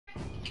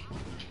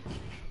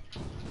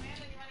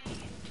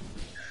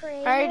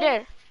Creative. I already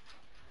did.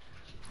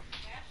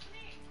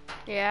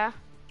 Yeah.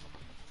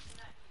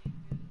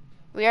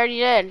 We already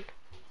did.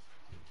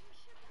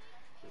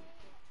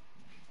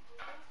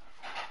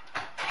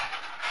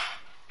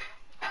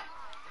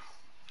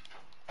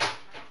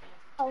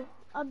 Oh,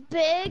 a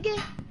big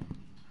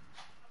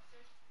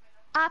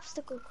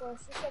obstacle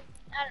course. It's like,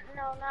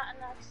 no, not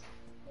an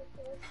obstacle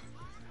course.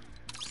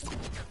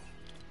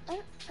 I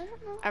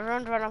don't know.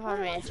 Everyone's run up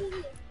on me. What's in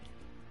here?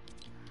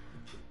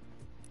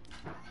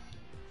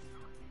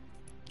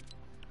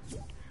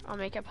 I'll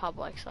make it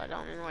public so I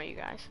don't annoy you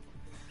guys.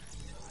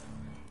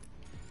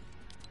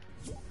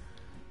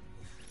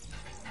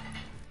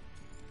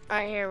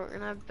 Alright, here, we're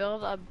gonna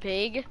build a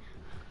big,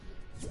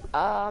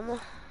 A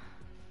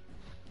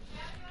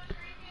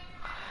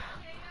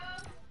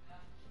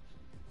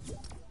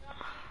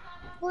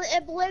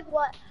blig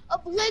what? A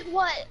blig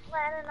what,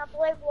 Landon? A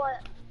blig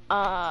what?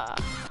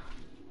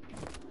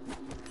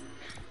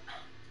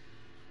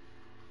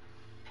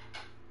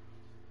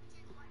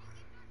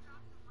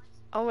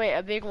 Oh wait,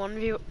 a big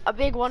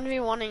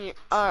 1v1,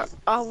 a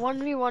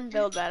 1v1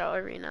 build battle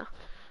arena.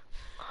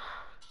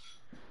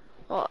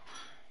 Well,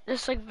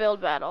 just like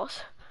build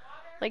battles.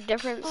 Like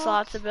different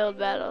slots of build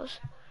battles.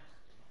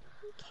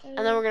 Okay.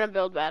 And then we're gonna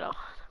build battle.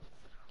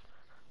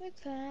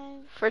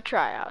 Okay. For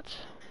tryouts.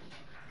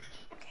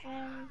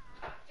 Okay.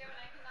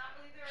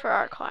 For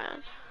our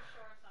clan.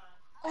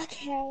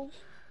 Okay.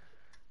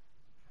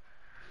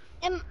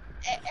 Am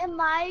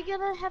I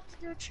gonna have to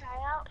do a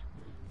tryout?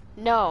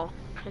 No,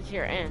 because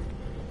you're in.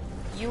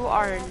 You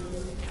are...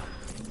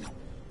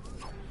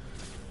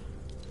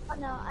 Oh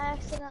no, I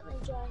accidentally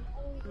joined.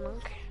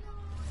 Okay.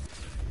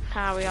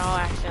 Ah, we all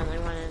accidentally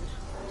went in.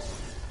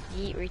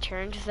 Yeet,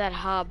 return to that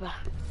hub.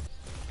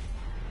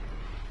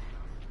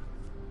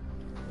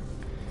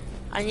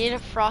 I need a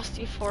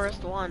Frosty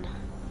Forest 1.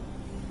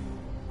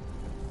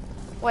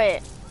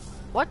 Wait,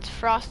 what's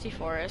Frosty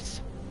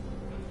Forest?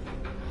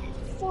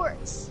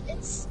 Forts.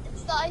 It's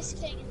the Ice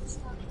King and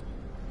stuff.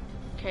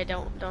 Okay,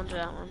 don't do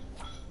that one.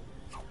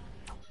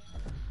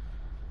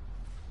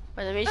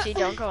 Wait, let me see.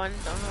 Don't go in.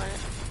 Don't go in.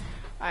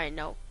 All right,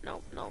 nope.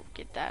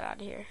 Get that out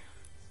of here.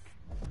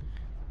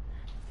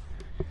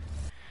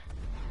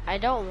 I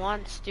don't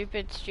want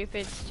stupid. You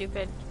guys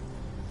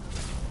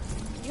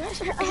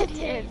are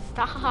idiots.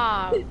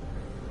 Stop.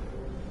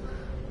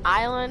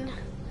 Island.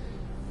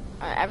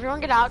 All right, everyone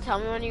get out. Tell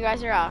me when you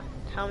guys are out.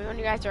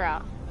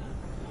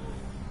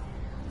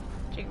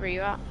 Jake, were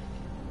you out?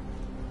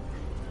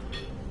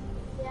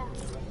 Yeah.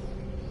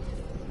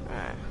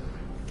 Alright.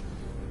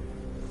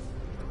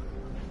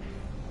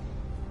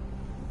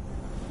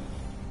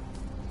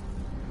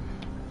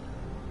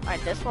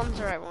 Alright, this one's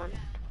the right one.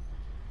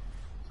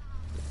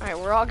 Alright,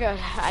 we're all good.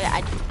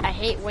 I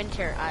hate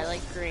winter. I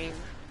like green.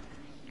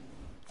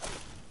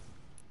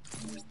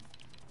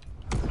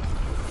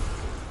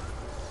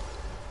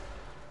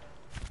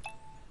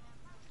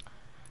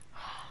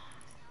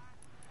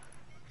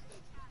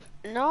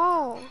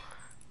 No.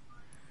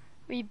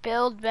 We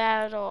build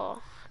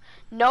battle.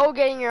 No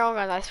getting your own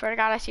guns. I swear to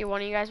God, I see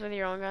one of you guys with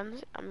your own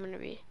guns. I'm gonna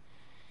be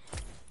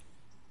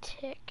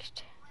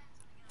ticked.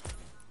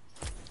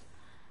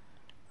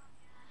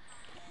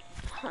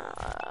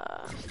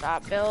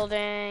 Stop building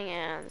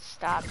and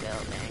stop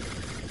building.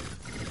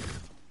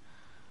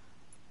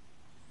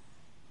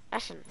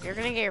 Ashton, you're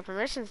gonna get your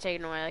permissions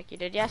taken away like you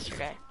did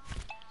yesterday.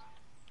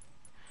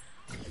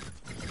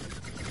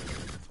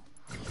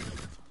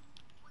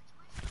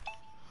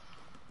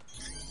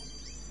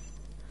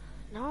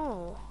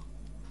 No.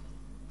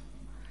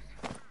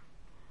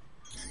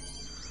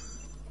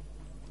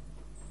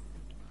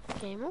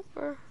 Game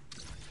over.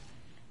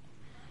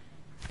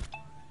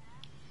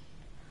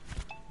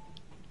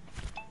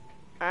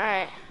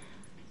 Alright.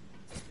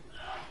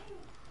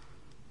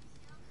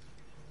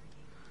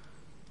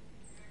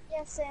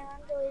 Yes, Sam,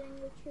 I'm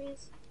deleting the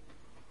trees.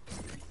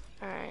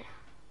 Alright.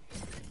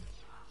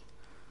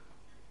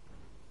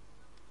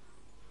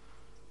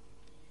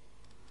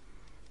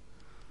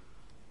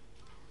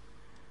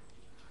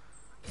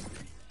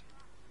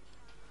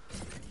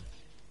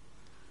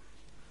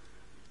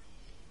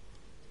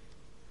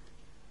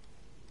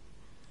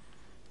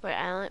 Wait,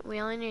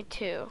 we only need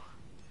 2.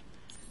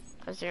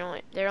 Cause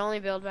they're only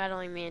build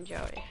battling me and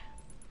Joey.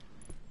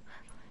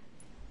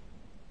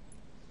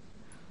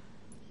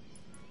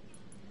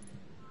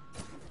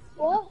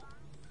 What?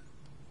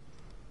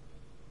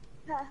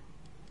 Huh.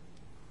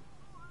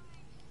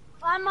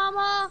 Bye,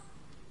 Mama.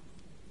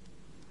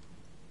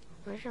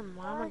 Where's your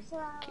mama?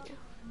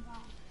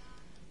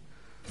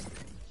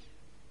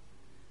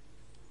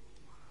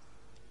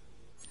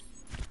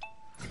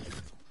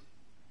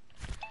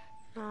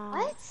 No.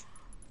 What?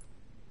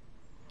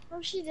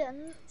 Oh, she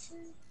didn't.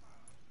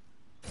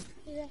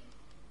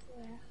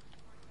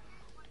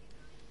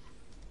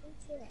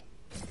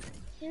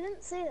 She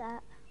didn't say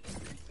that.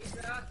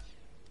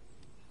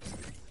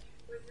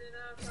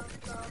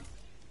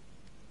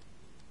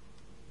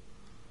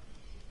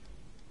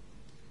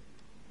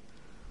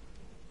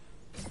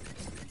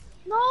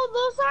 No,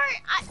 those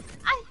aren't.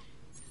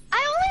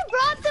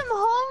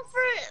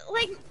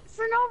 like,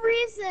 for no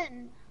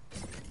reason.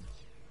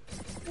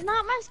 They're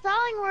not my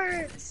spelling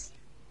words.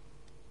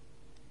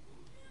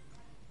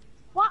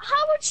 What?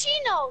 How would she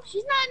know?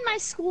 She's not in my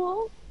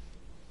school.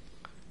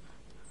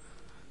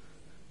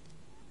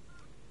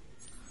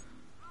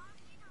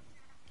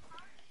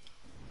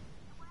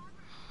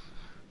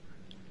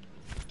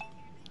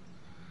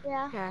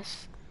 Yeah.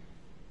 Yes.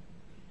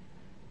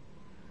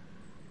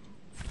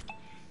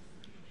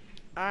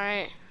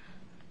 Alright.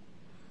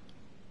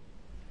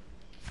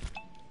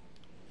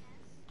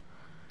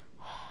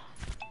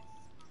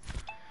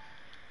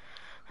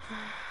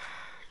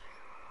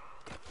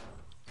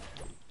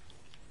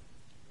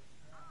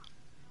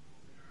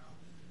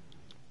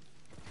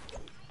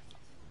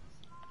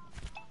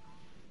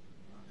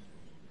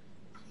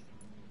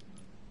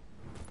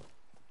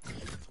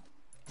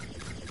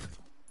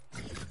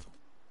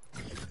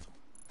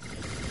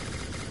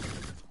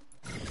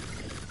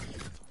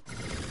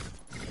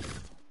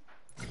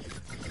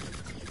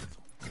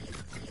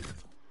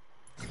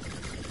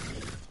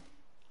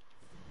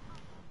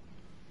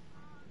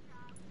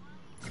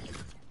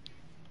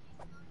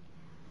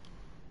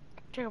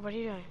 Jacob, what are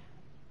you doing?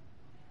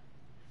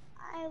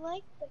 I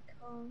like the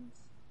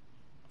cones.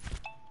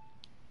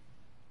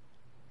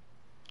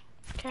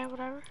 Okay,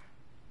 whatever.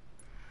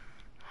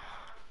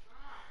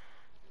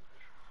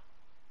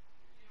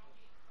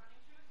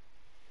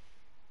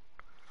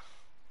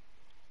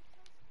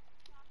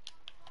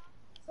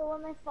 So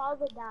when my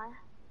father die.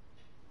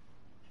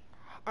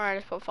 Alright,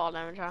 just put fall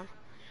damage on.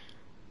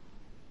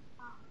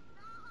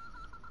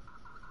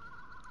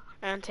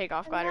 And take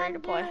off glider ready to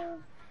play.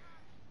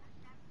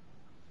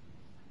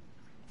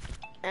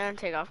 And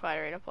take off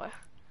glider ready to play.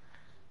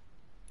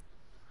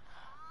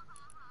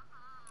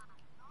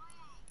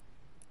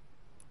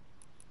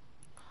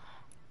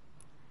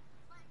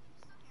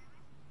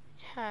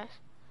 Yes.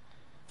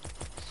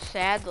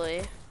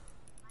 Sadly.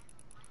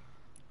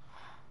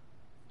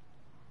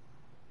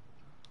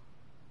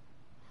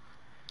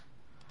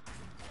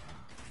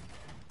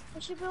 I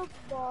should build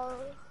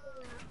bars.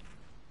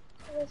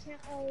 So they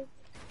can't like.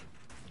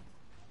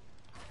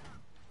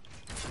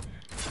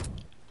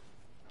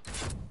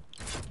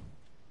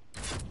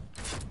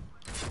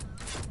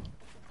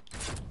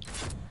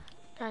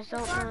 Guys,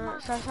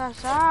 don't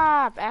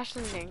stop.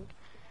 Ashley's getting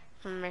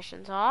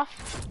permissions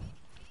off.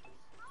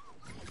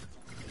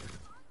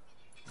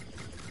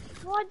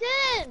 No, I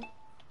didn't.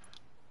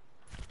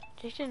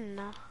 You didn't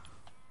know.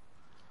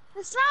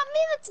 It's not me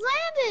that's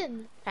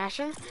landing.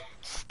 Ashton,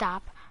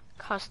 stop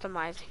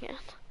customizing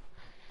it.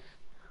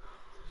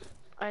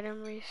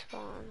 Item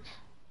respawns.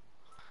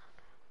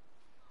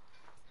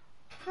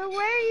 So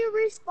where you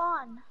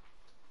respawn?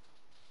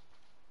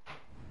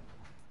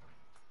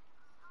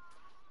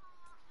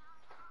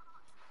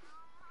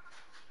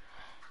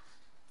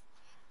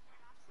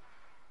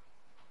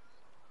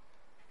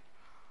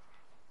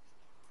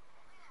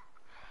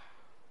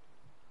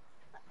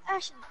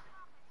 Ashton,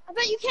 I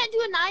bet you can't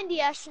do a 90,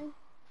 Ashton.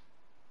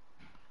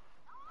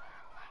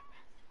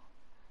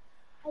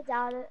 I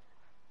doubt it.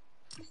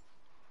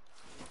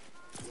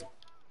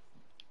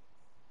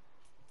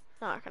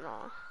 Not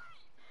gonna.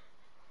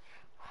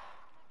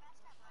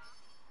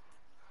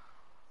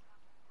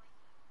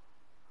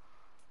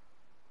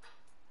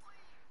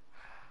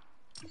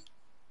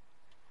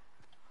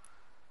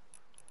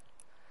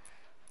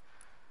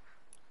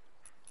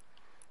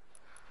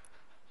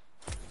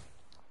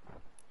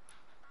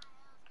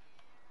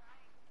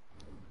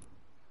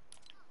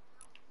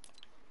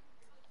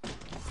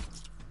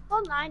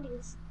 All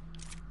 90s.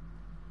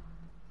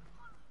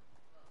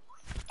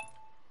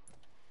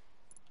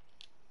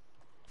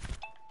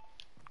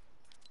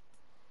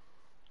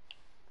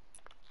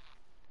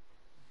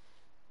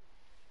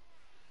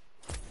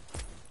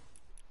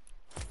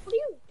 What are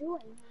you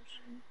doing,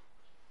 Ashton?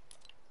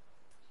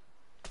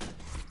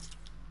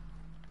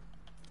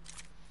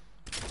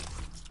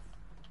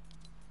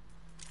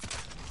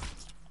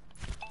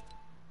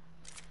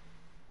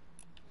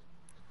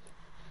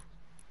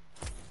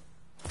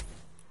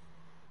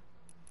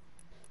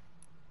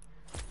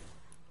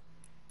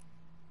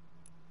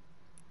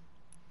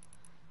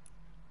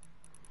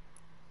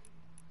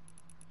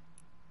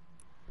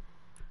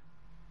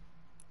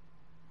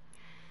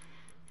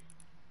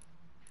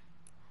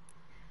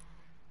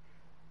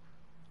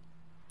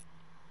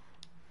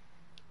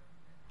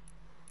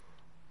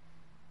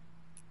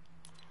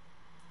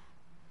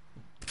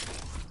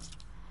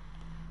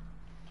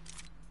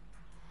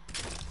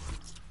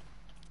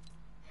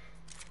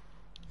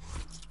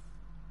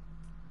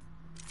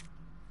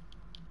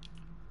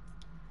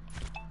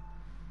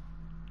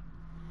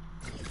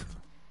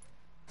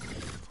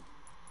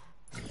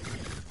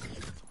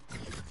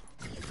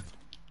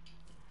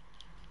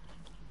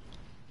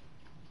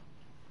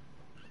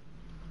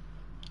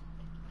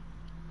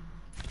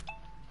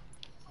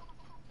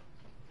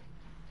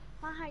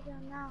 How high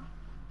going now?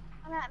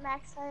 I'm at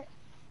max height.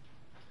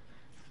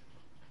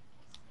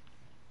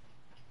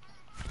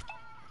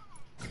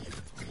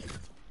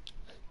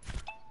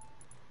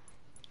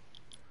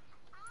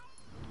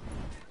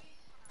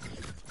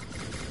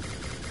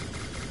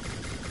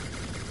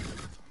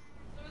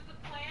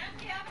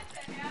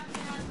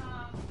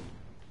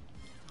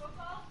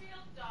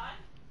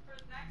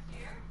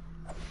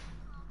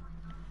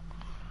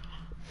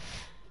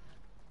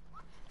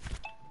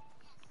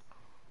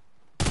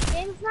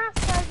 Game's not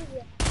started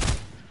yet.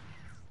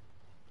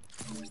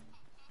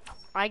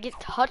 I get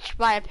touched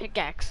by a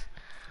pickaxe.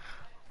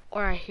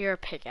 Or I hear a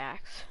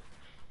pickaxe.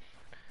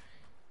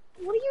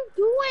 What are you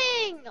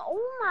doing?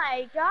 Oh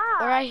my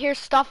god. Or I hear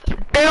stuff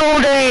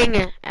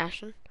building!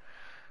 Ashton.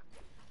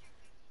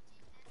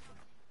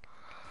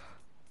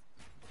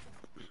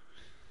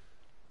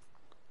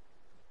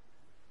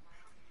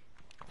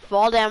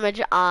 Fall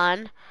damage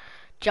on.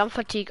 Jump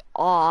fatigue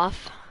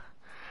off.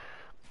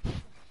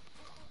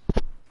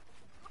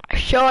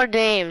 Show our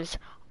names.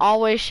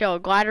 Always show.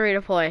 Glide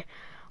redeploy.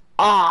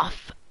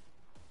 Off.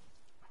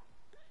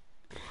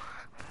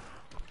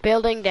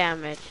 Building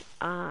damage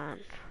on.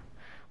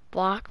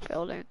 Block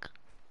building.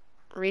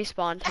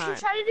 Respawn I time. can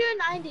try to do a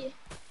 90.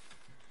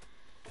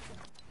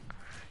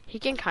 He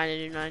can kind of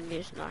do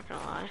 90s, not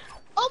gonna lie.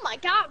 Oh my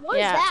god, what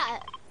is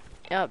that?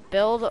 Yep,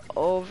 build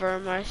over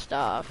my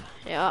stuff.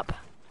 Yep.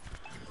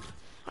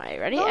 Alright,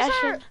 ready, Those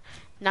Ashton?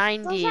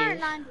 90s. Those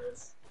aren't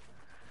 90s.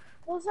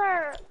 Those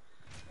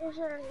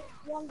are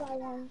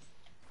 1x1s.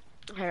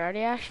 Okay, ready,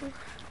 Ashton?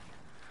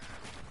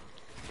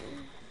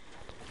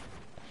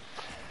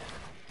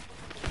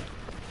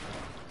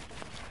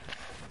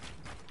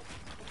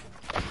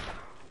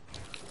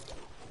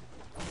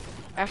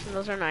 Ashton,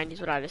 those are 90s,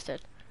 what I just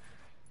did.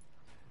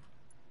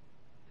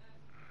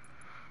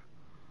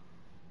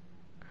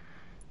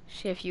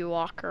 See, if you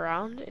walk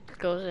around, it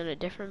goes in a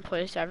different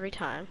place every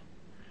time.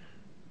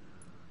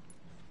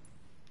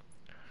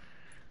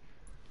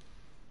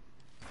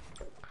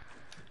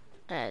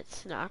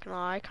 It's not gonna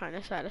lie, kind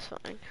of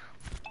satisfying.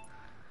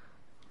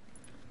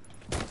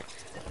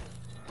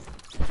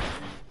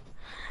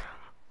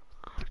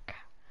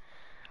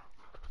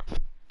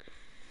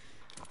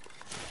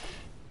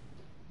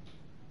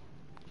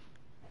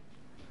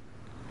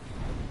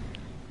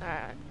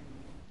 Alright.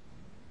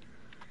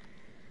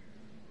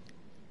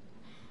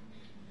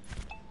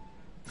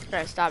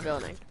 Alright, stop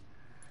building.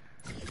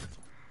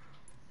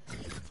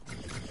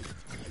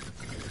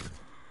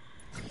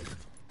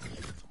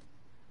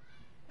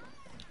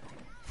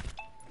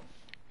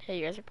 Hey,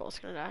 you guys are both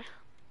gonna die.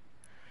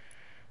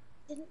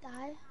 Didn't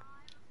die.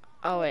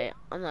 Oh wait,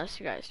 unless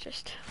you guys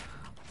just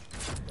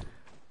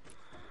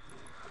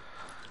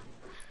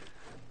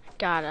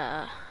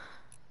gotta.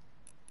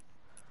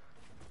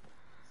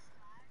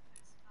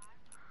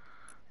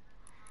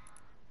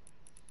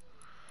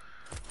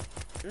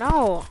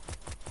 No.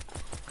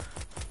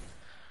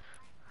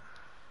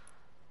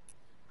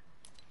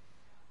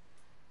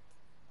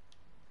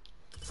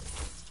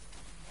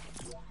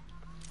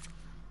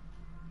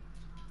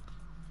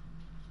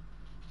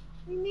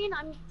 What do you mean?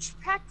 I'm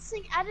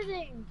practicing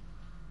editing.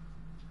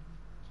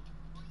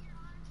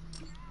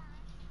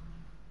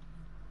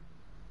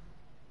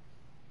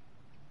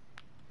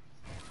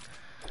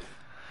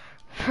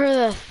 For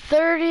the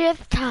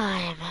 30th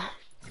time.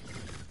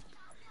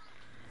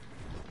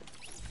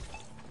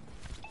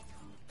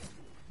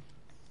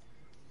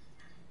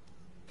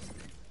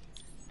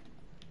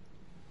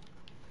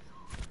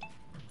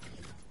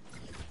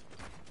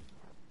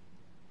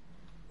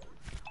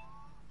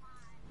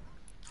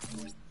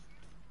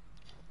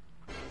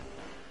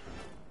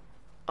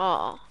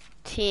 Oh,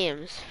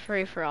 teams,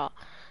 free for all,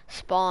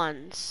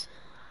 spawns,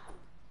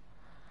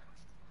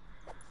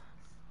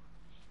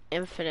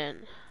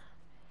 infinite.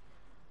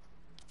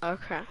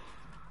 Okay.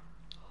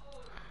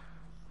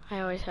 I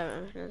always have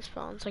infinite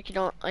spawns. Like you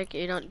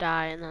don't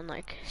die and then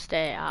like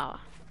stay out.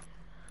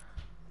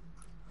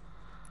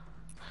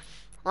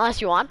 Unless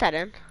you want that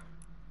in.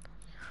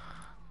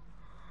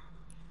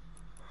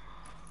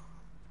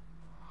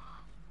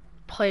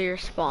 Player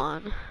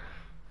spawn.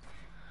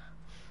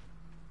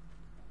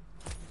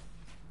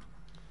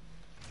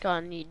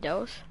 Gonna need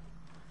those.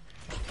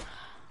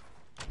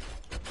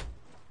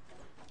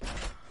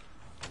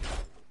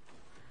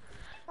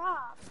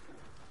 Stop.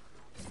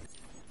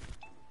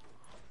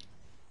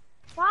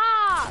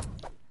 Stop.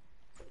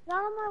 Get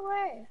out of my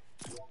way.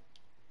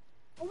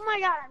 Oh my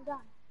god, I'm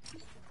done.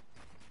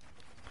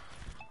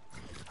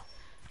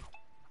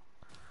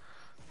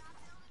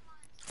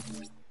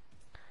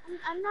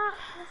 I'm not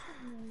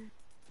listening.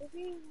 You're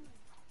being rude.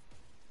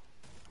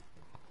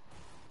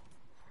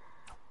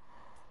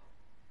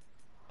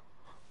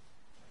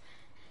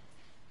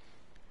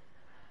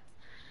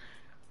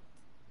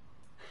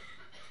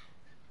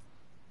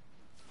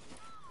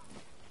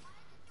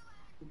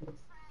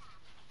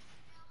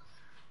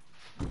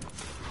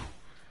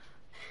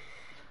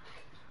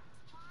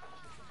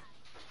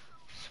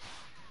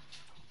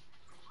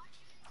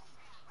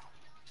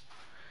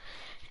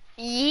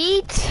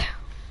 Yeet.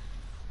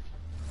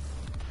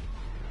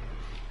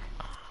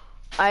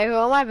 I who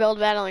am I build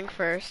battling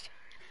first?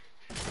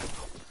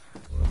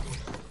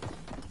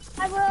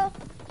 I will.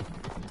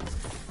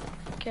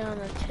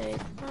 Gonna take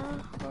my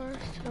horse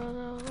to the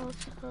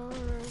hotel.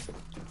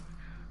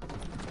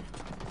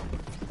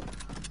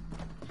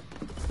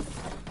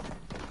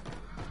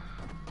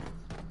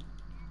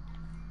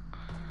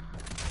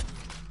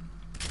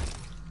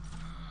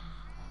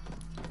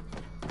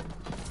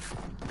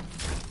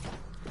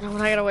 No,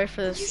 I gotta wait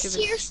for this Did you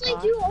stupid seriously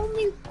spot. do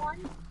only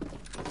one?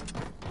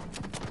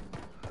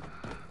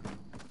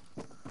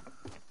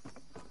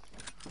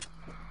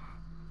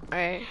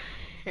 Alright,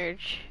 here.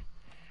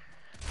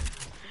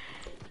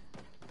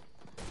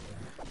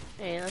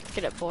 Hey, let's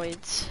get it,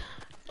 boys.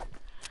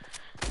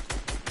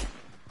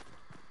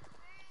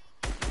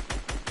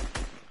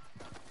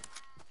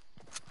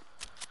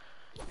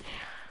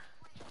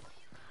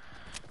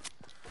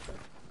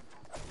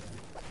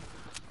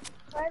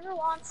 Whoever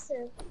wants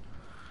to.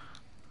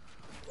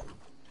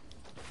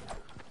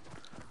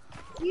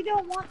 If you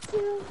don't want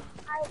to,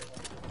 I will.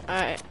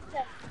 Alright.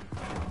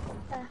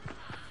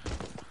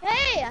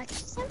 Hey, I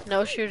just said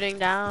No shooting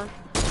down.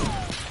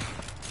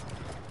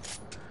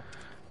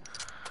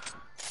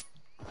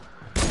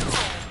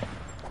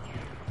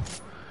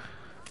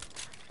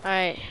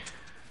 Alright.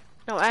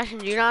 No, Ashton,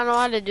 do you not know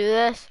how to do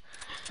this?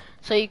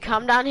 So you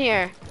come down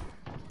here.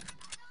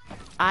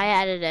 I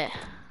added it.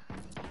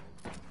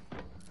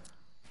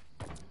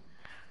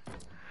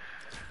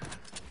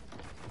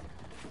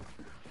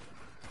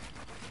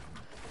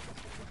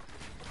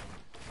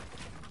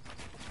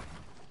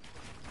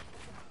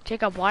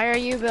 Jacob, why are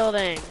you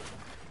building?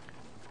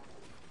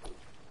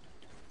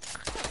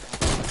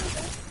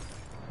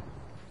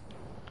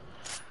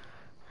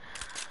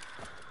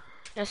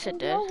 Yes, it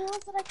did. no rules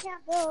that I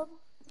can't build.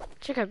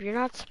 Jacob, you're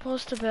not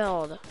supposed to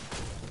build.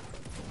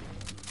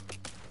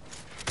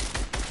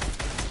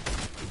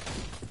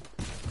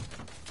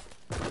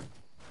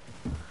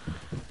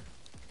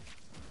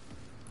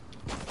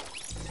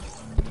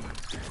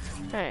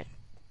 Alright.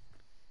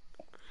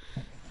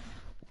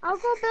 I'll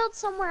go build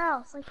somewhere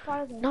else, like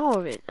farther.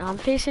 No, I'm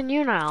facing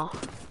you now.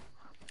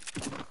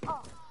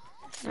 Oh.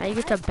 Now you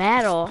get to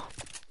battle.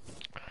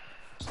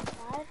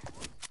 Bad.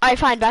 Alright,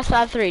 fine, best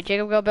out of 3.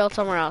 Jacob, go build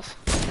somewhere else.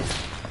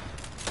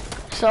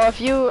 So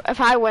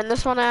if I win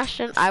this one,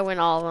 Ashton, I win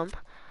all of them.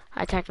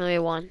 I technically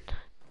won.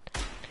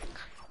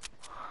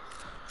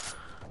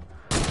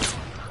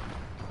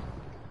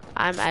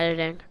 I'm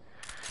editing.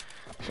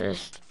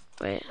 Just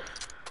wait.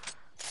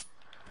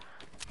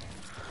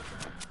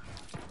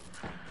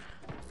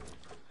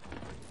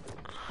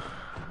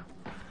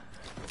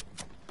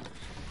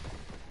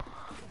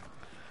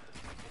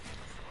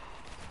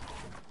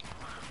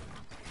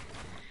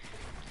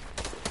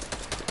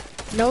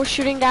 No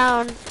shooting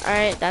down.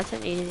 Alright, that's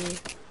an easy.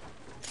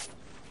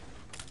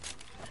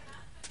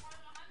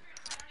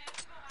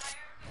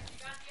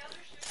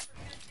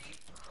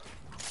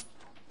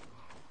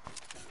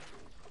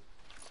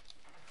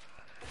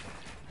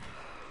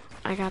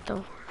 I got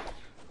the...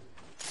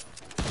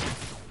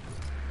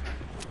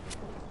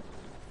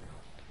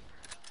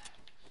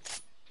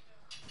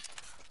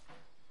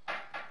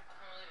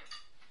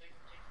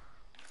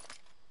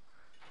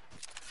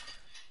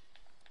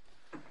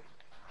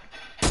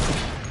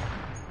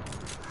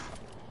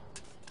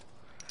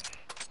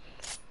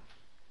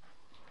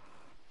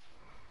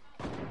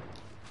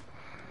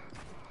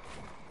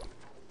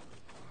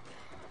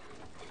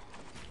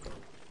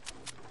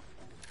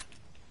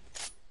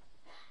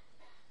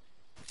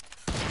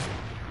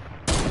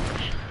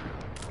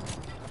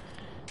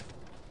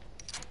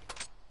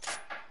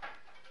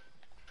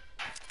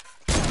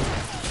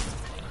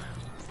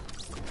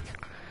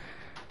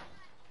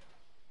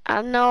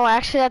 No,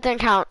 actually that didn't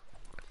count.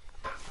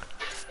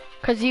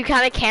 Cause you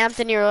kind of camped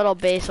in your little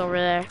base over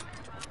there.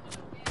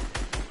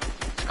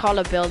 It's called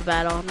a build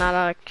battle, not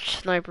a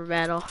sniper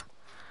battle.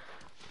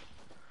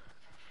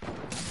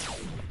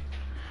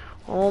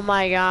 Oh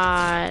my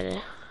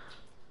god.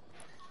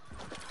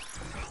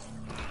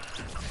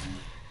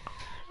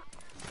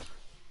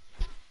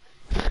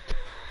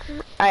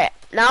 Alright,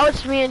 now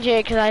it's me and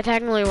Jake, cause I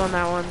technically won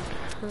that one.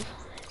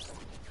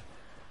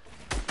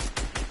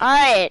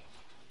 Alright.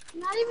 I'm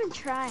not even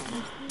trying.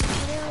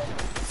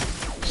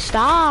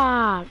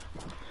 Stop.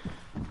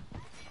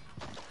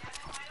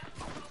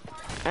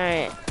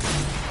 Alright.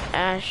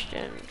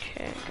 Ashton,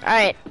 Jake.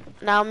 Alright,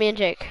 now me and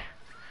Jake.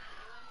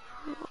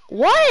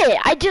 What?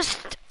 I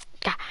just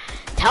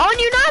telling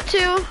you not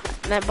to,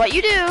 but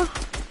you do.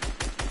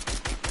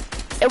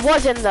 It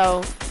wasn't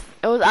though.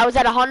 It was. I was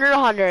at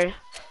 100.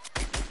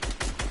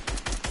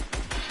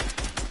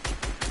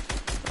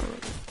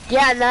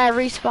 Yeah, and then I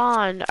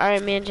respawned.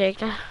 Alright, me and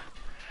Jake.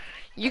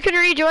 You can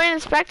rejoin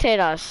and spectate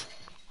us.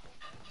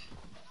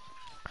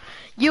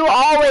 You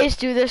always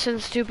do this in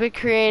stupid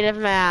creative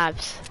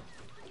maps.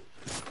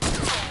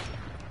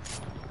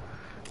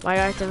 Why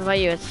do I have to invite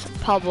you? It's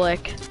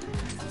public.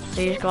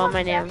 So you just go on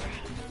my name.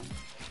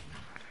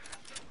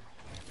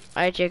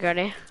 Alright, Jake,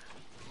 ready?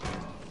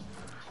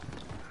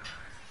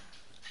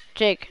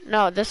 Jake,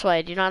 no, this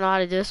way. Do you not know how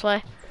to do this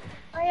way?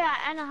 Oh yeah,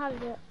 I know how to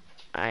do it.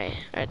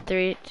 Alright,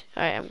 3.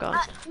 Alright, I'm going.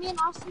 Me and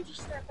Austin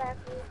just start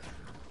backwards.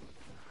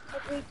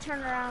 Like we turn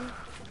around.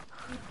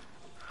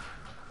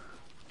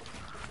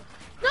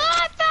 No,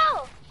 I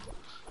fell!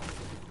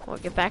 We'll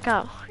get back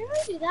up. Can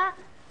we do that?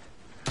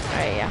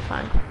 Alright, yeah,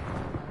 fine.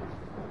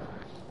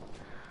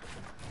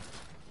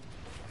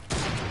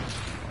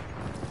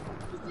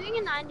 He's doing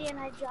a 90 and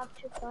I dropped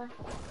too far.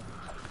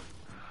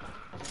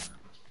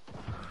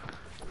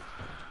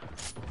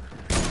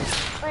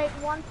 Like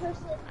one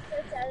person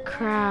starts out of there.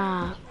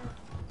 Crap.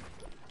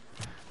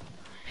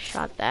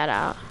 Shot that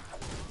out.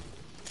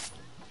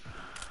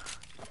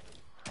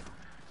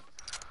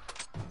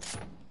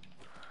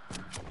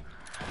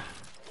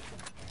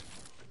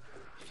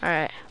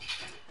 Alright.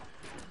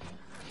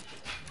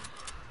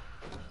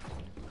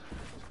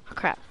 Oh,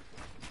 crap.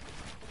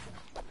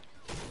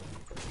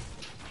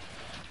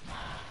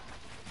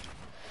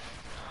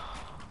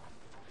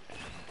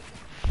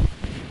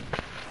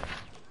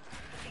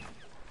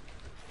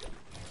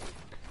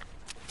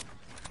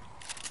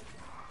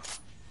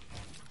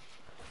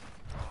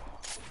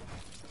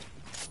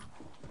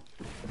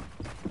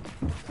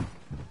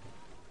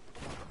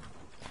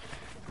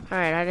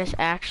 Alright, I just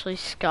actually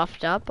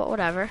scuffed up, but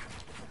whatever.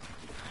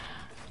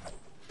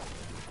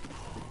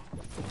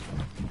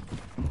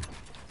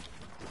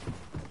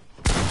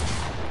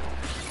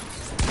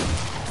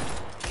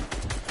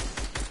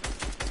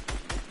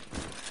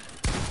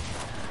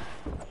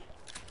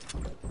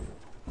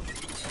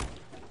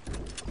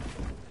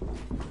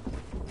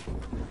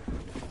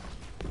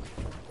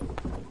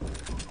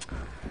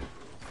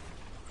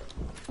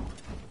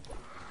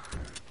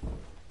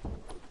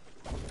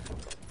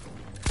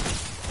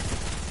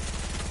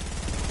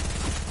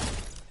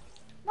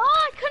 No,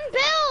 I couldn't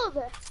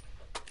build.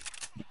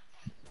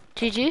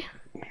 GG?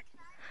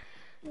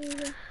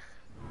 That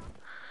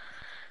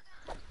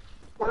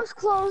was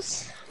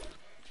close.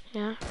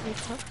 Yeah, me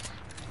too.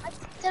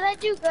 Did I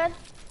do good?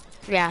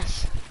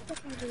 Yes.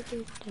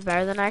 Did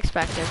better than I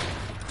expected.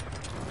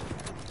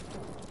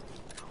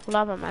 Hold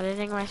up, I'm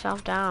editing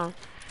myself down.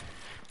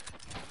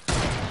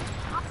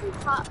 Austin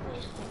taught me.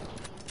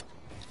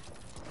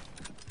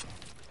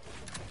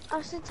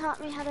 Austin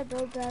taught me how to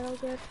build battle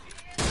good.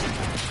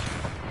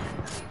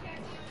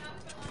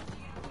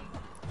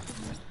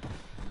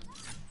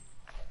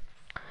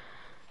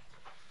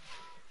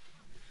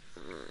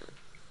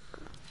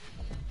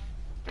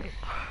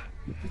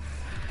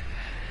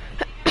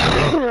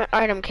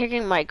 Alright, I'm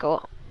kicking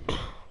Michael.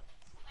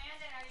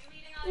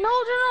 No,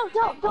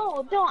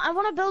 don't. I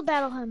want to build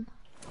battle him.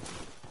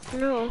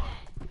 No.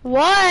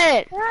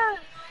 What? Yeah.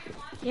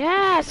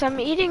 Yes, I'm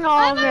eating all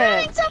of I'm it.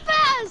 running so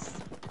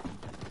fast.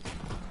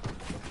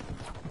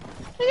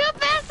 Look how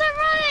fast I'm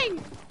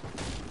running.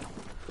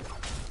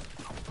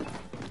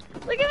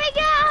 Look at me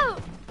go.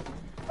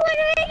 Look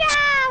at me go.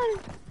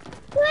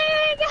 Look at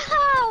me go.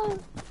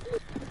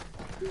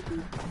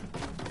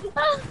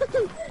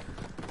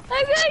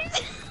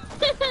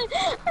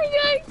 I'm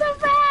going so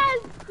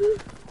fast.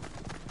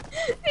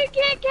 You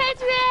can't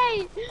catch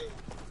me.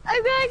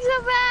 I'm going so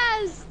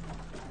fast.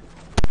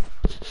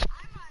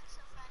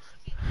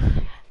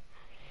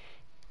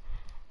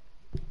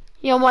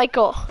 Yo,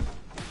 Michael.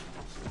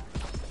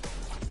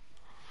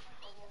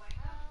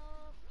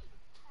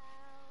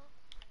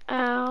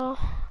 Ow.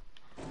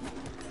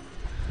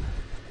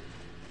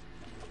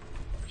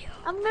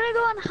 I'm gonna go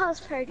on house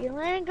party. I'm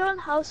gonna go on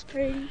house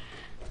party.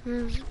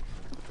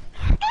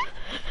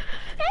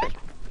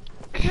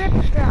 Drip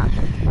drop.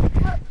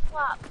 Flip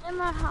flop in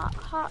my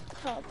hot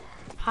tub.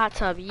 Hot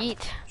tub,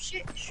 yeet.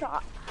 Shit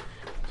shot.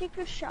 Take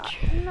a shot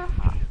in the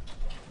hot.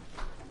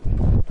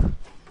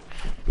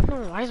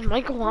 Oh, why is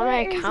Michael on my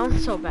account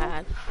so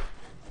bad?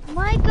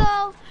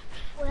 Michael,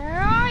 where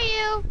are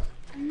you?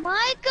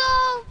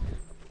 Michael!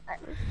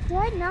 Did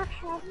I not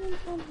have him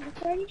on house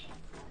party?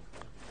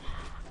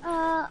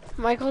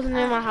 Michael's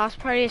name on house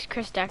party is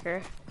Chris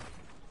Decker.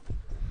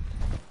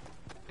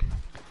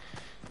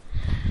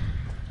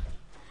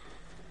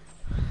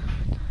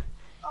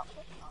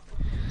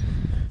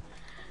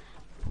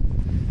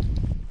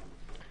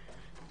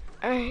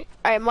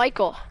 Alright,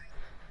 Michael.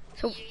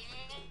 So,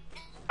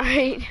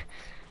 alright.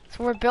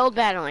 So we're build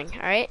battling,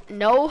 alright?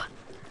 No.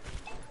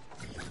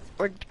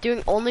 We're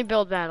doing only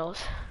build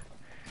battles.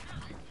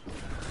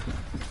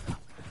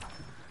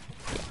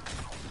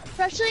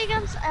 Especially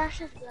against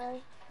Ash's guy.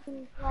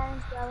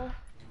 Ryan's brother.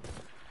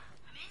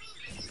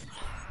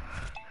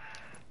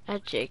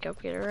 That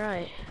Jacob, get it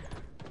right.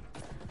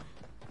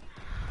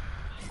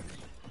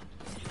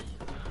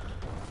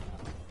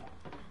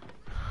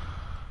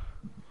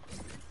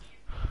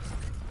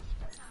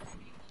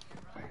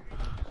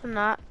 I'm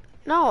not.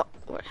 No.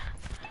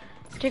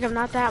 Jacob,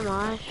 not that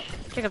much.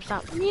 Jacob,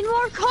 stop. Need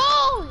more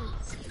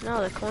cones!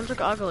 No, the cones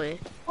look ugly.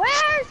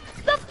 Where's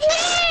the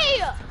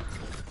pea?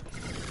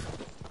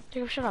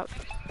 Jacob, shut up.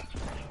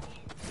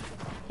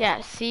 Yeah,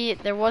 see,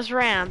 there was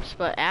ramps,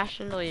 but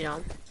Ashton deleted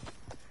them.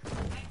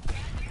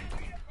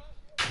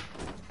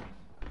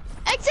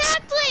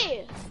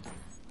 Exactly!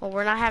 Well,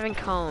 we're not having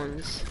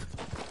cones.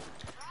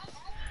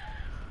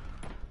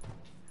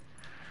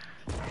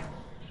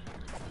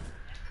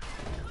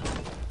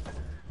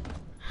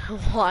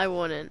 Why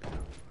wouldn't?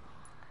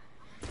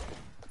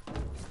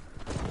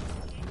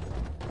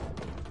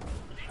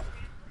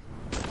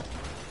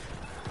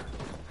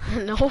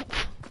 Nope.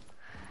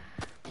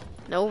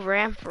 No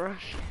ramp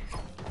rush.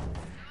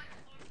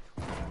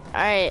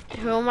 Alright,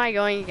 who am I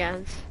going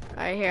against?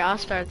 Alright, here, I'll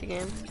start the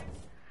game.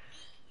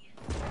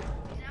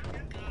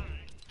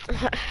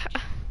 Oh,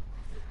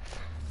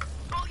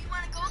 you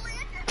wanna go,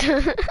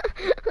 Landon?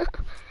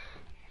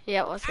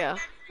 Yeah, let's go.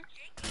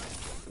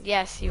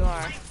 Yes, you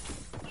are.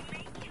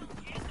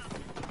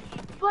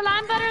 But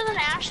I'm better than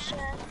Ashton.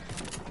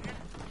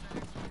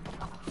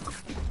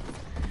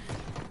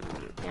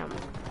 Yeah.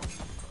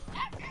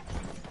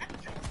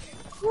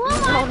 Who am No,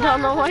 I no,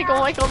 no, better Michael,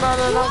 than? Michael, no,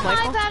 no, Who no, am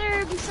Michael. I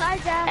better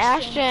besides Ashton?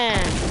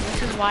 Ashton,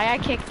 this is why I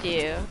kicked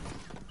you.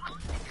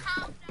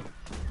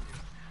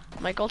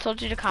 Michael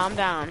told you to calm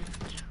down.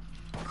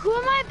 Who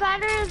am I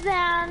better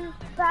than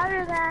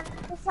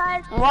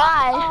besides?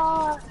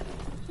 Why?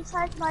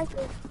 Besides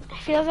Michael.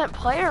 If he doesn't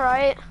play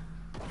right.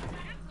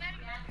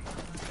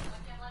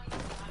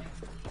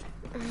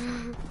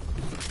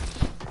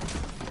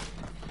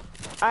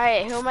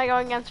 Alright, who am I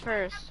going against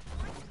first?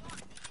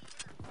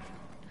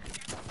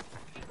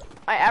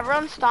 Alright,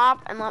 everyone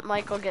stop and let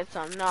Michael get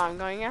some. No, I'm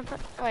going against...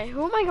 Wait,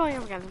 who am I going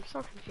up against? I'm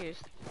so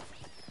confused.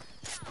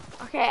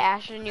 Okay,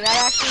 Ashton, you gotta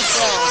actually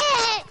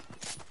build.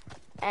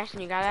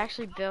 Ashton, you gotta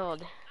actually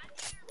build.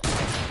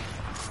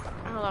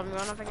 Hold on, I'm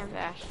going up against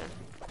Ashton.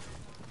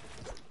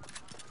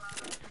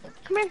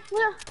 Come here,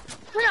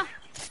 Luna.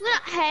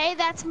 Hey,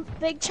 that's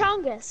Big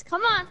Chungus.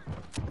 Come on.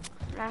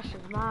 Ashton,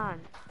 come on.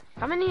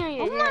 Come in here, you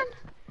Come idiot. on.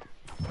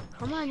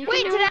 Come on, you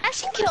Wait, can do did it.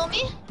 Ashton kill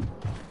me?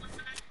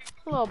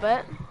 A little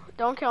bit.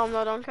 Don't kill him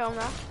though, don't kill him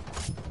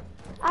though.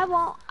 I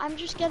won't. I'm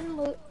just getting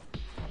loot.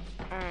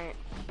 Alright.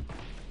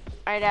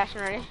 Alright,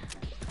 Ashton, ready?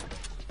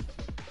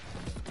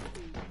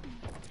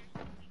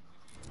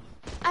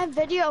 I'm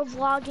video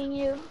vlogging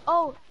you.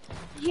 Oh,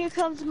 here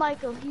comes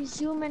Michael. He's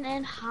zooming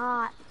in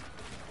hot.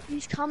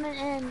 He's coming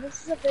in.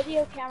 This is a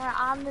video camera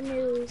on the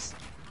news.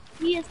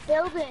 He is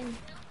building.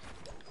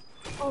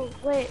 Oh,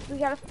 wait, we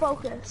gotta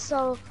focus.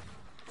 So,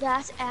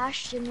 that's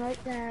Ashton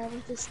right there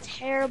with his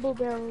terrible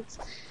builds.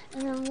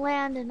 And then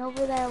Landon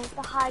over there with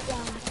the high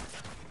ground.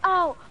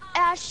 Oh,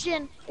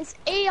 Ashton is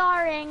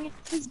ARing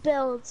his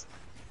builds.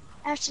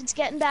 Ashton's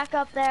getting back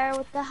up there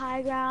with the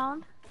high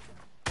ground.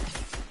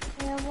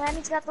 And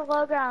Landon's got the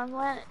low ground.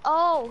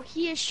 Oh,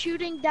 he is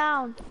shooting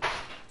down.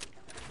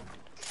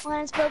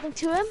 Landon's building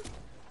to him.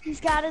 He's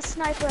got his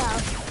sniper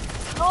out.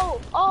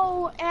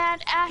 Oh,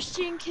 and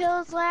Ashton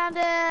kills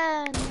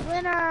Landon.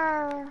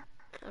 Winner.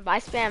 By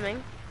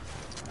spamming.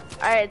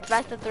 Alright, it's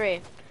best of 3.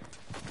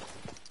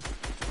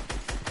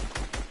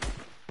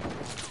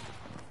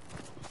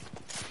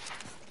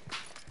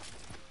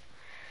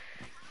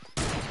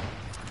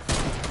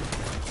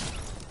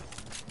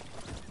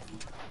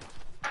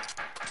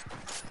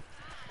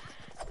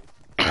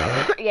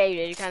 Yeah, you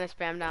did. You kind of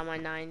spammed down my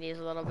 90s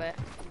a little bit.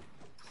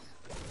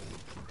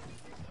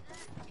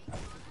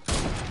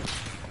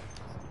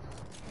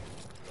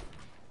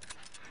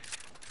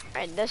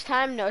 Alright, this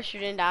time, no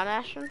shooting down,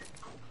 Ashton.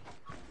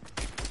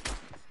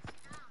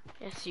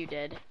 Yes, you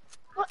did.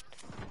 What?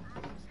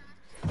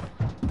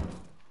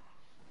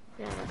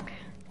 Yeah, look.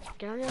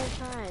 Get on the other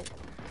side.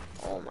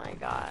 Oh my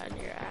god,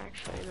 you're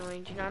actually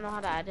annoying. Do you not know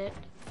how to edit?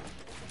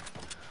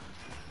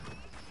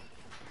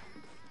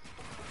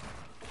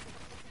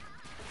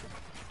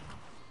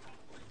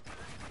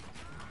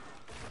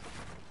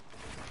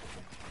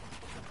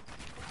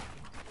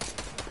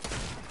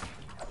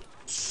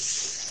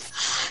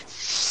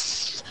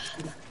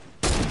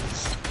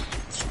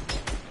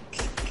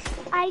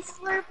 I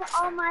slurp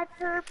all my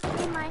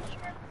perp in my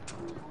shirt.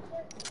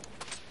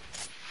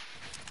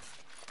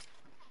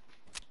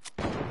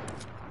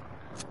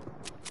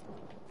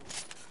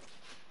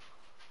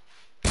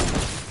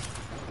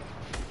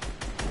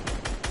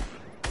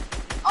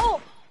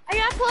 Oh, I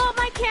gotta pull out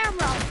my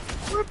camera.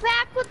 We're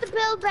back with the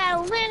build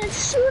battle.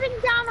 Landon's shooting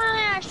down on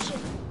Ashton.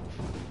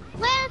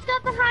 Landon's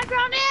got the high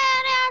ground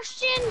and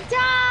Ashton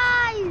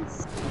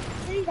dies.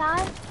 Did he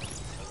die?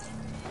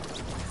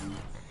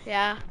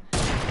 Yeah.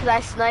 Because I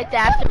sniped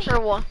Ashton for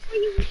one.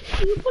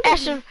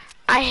 Ashton,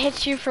 I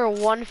hit you for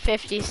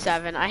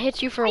 157. I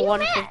hit you for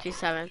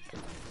 157.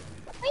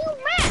 Are you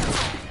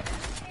mad?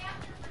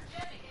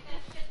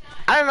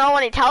 I don't know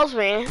when he tells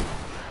me.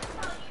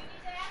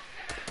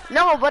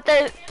 No, but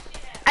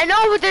I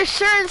know, but there's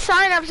certain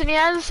signups and he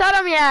hasn't set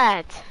them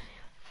yet.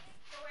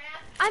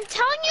 I'm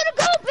telling you to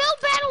go build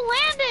battle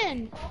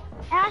Landon.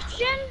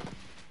 Ashton.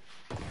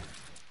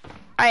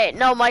 Alright,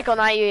 no, Michael,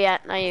 not you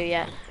yet. Not you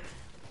yet.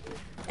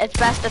 It's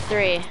best of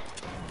 3.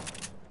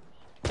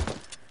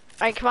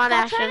 Alright, come on,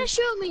 Stop Ashton. trying to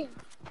shoot me.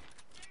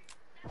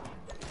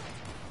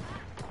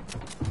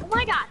 Oh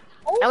my god.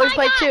 Oh And my we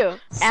played god.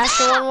 2.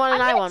 Ashton won 1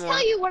 and I won I'm 1. gonna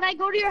tell you when I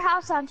go to your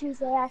house on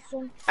Tuesday,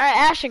 Ashton. Alright,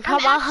 Ashton,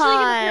 come I'm actually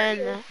gonna hurt on.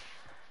 you.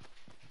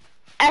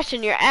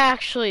 Ashton, you're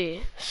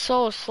actually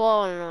so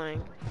slow and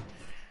annoying.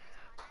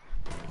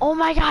 Oh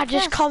my god,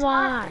 just Yes, come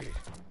tomorrow. on.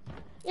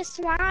 Yes,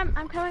 tomorrow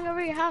I'm coming over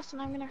to your house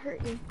and I'm gonna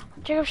hurt you.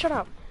 Jacob, shut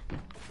up.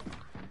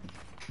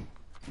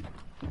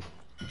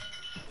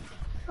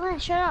 Come on,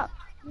 shut up.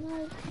 I'm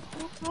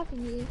not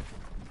talking to you.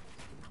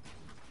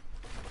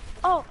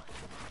 Oh,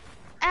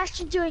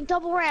 Ashton doing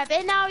double ramp,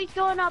 and now he's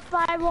going up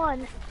by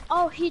 1.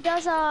 Oh, he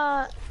does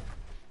a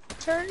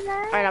turn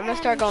there. Alright, I'm gonna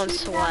start going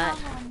sweat.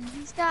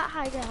 He's got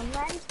high ground.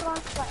 Landon's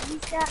going sweat. He's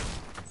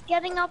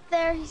getting up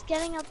there. He's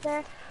getting up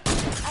there.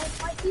 I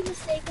might be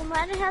mistaken.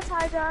 Landon has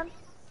high ground.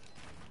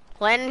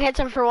 Landon hits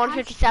him for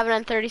 157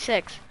 and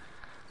 36.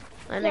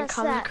 Landon Yes,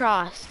 comes that.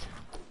 across.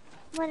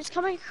 When it's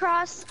coming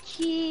across,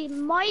 he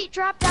might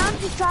drop down.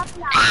 He dropped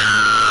down. He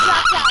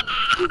dropped down.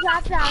 He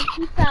dropped down.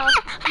 He fell.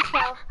 He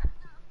fell.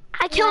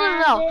 I killed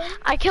him though. Landon.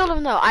 I killed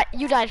him though.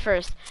 You died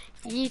first.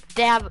 Yeet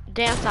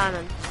damn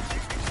Simon.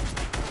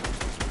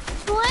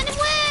 Glenn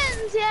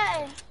wins,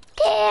 yay.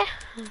 Yeah.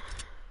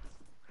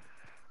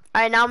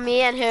 Alright, now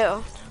me and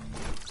who?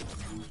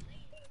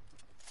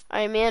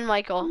 Alright, me and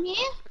Michael. Me?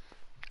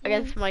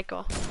 Against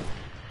Michael.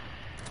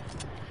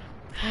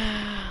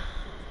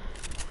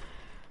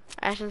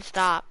 Ashton,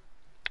 stop.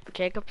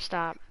 Jacob,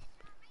 stop.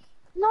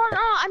 No,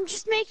 I'm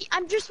just making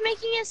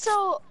it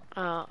so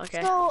Oh,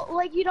 okay. so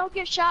like you don't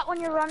get shot when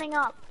you're running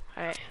up.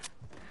 Alright.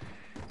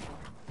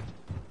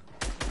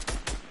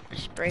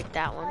 Just break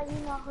that one.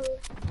 You know who.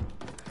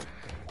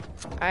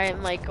 Alright,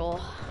 Michael.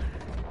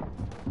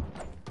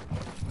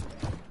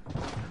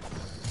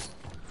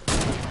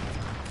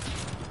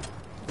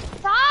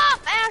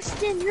 Stop,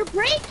 Ashton! You're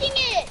breaking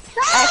it!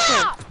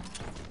 Stop!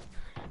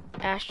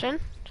 Ashton?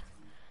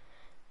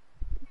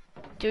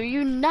 Do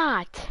you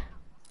not?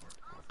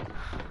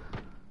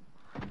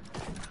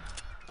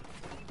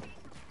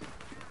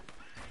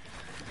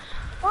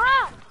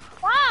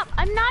 Stop!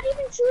 I'm not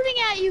even shooting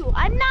at you!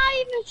 I'm not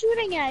even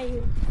shooting at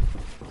you!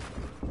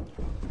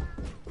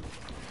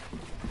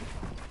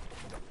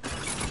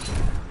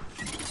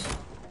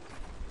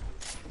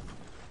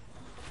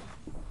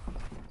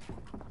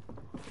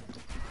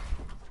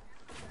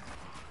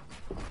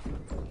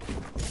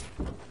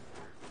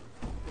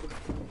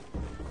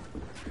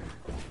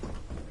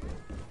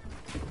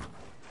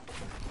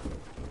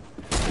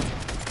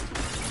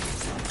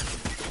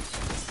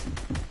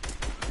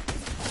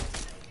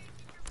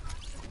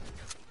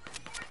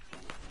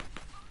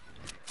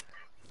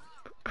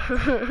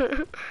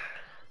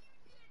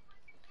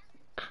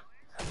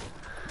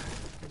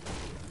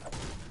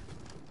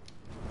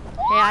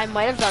 Yeah, I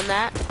might have done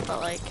that, but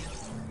like,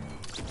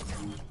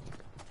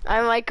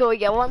 I might go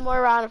get one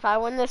more round if I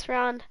win this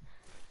round.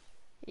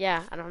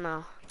 Yeah, I don't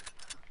know.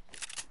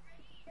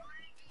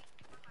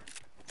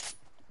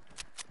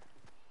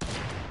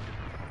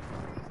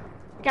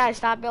 Guys,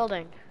 stop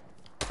building.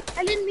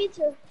 I didn't mean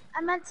to.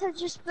 I meant to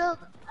just build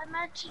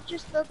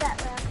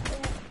that ramp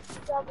and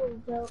double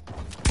built.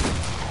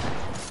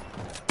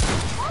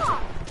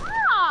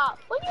 Stop!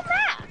 What are you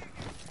mad?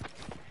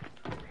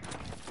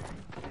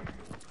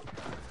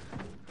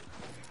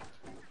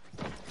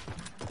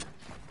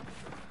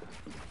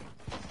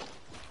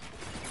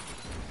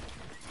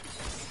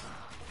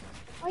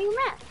 Why are you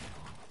mad?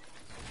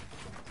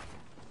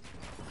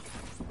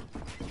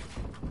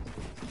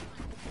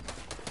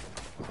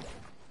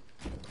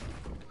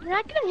 You're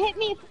not gonna hit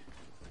me.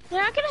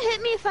 You're not gonna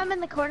hit me if I'm in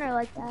the corner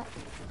like that.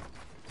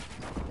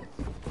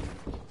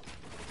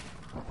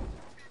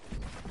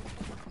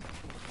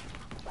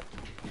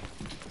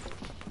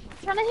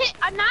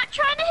 I'm not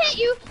trying to hit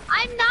you.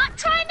 I'm not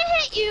trying to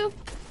hit you.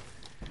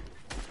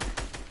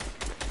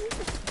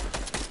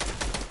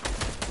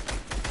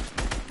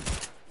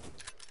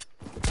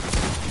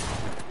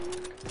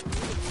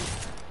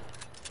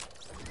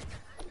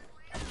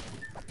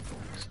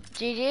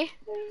 GG.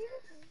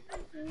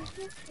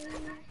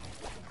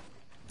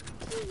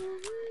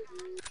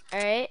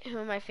 Alright, who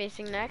am I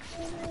facing next?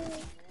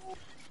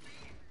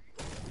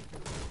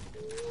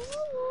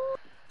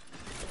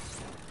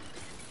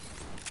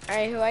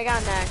 Alright, who I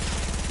got next?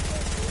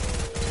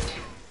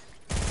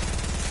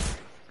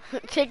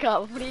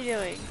 Jacob, what are you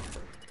doing?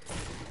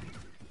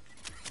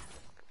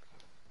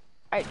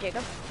 Alright,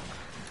 Jacob.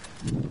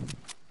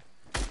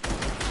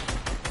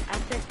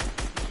 That's it.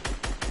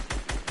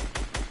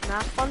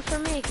 Not fun for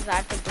me because I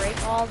have to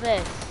break all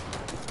this.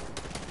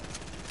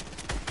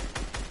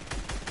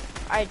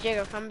 Alright,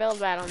 Jacob, come build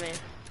battle me.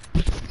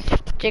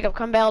 Jacob,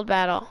 come build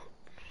battle.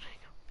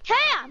 Hey,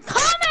 I'm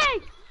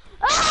coming!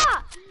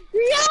 Ah!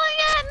 You're yelling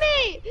at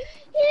me!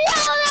 You're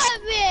yelling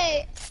at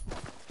me!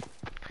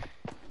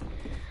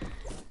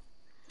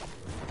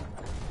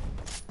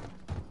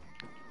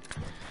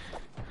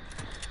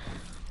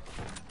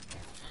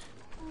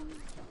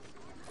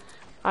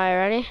 Alright,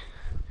 ready?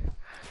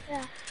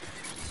 Yeah.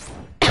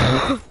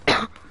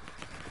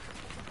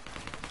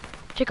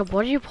 Jacob,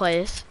 what did you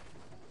place?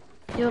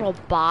 You little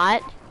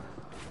bot.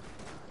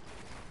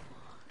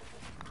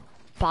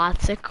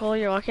 Botsicle,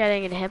 you're lucky I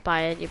didn't get hit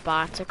by it, you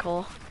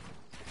botsicle.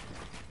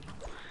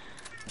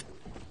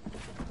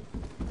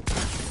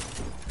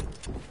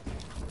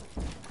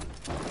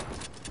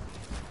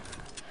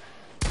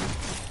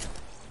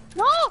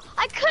 No,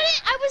 I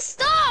couldn't. I was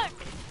stuck.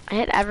 I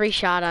hit every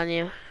shot on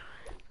you.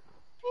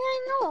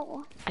 I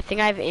know. I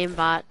think I have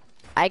aimbot.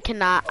 I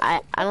cannot,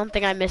 I don't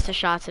think I missed a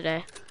shot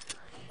today.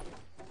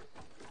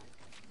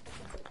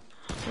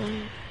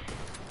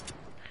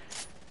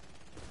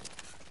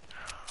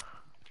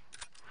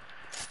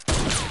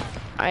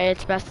 Alright,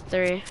 it's best of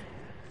 3.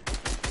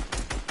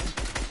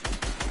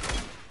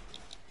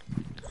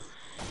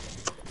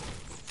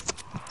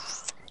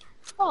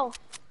 Oh.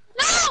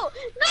 No!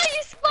 No,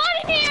 you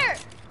spawned here!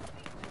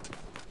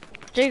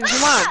 Jacob,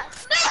 come on.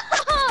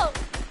 No!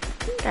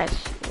 Guys,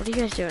 what are you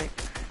guys doing?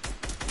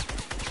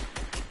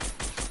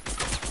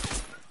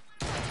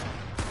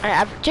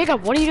 Alright,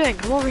 Jacob, what are you doing?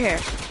 Come over here.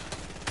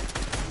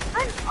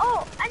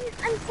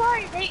 I'm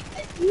sorry.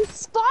 You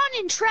spawn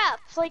in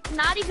traps, like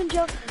not even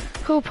joking.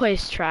 Who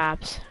plays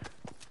traps?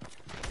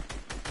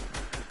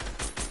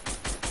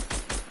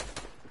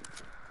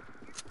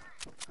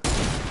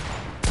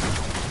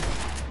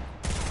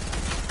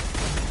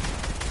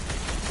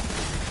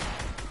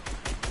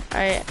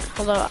 Alright,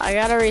 hold on, I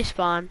gotta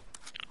respawn.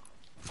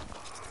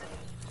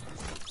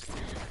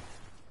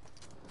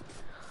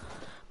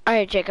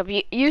 Alright, Jacob,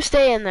 you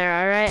stay in there,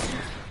 alright?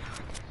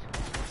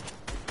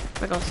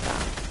 I'm gonna stop.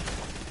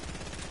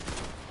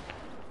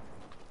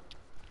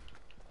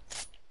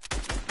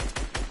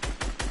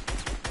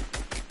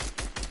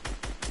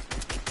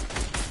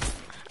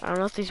 I don't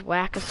know what these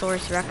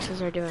Wackosaurus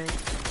Rexes are doing.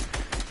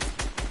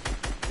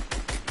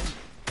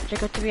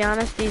 Jacob, to be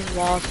honest, these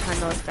walls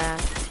kinda look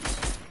bad.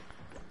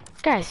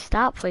 Guys,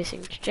 stop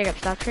placing. Jacob,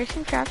 stop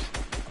tracing traps.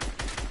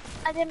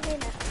 I didn't mean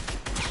it.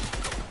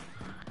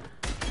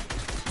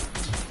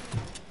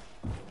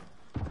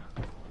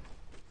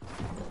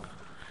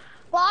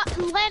 Well,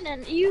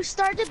 Lennon, you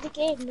started the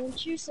game,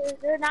 didn't you? So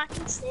they're not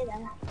gonna stay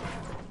there.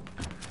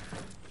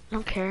 I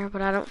don't care,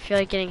 but I don't feel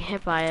like getting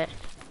hit by it.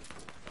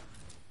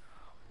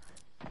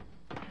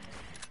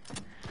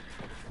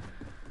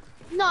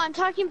 No, I'm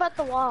talking about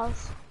the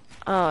walls.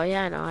 Oh,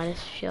 yeah, I know. I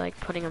just feel like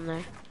putting them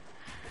there.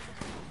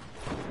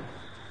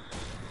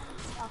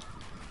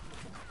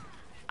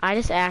 I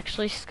just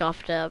actually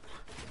scuffed up.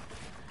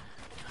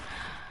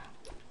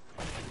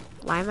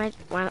 Why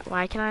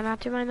can I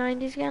not do my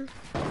 90s again?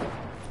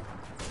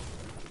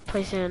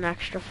 Placing an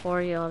extra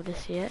 4, you'll have to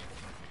see it.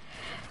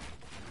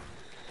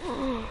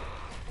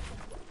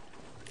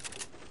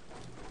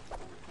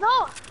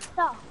 No,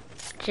 no.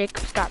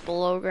 Jacob's got the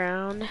low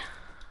ground.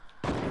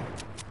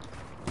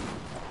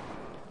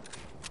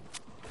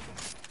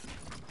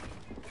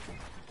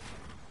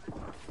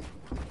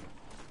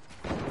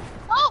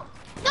 Oh,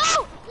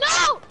 no,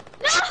 no,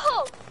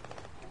 no,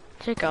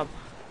 Jacob.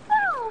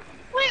 no.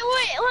 Wait,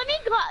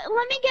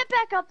 let me get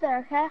back up there,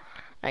 okay?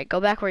 Alright, go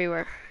back where you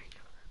were.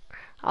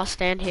 I'll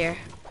stand here.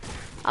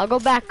 I'll go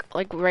back,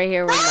 like, right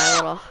here with my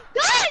little...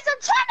 Guys,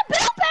 I'm trying to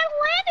build back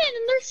Landon,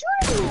 and they're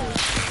shooting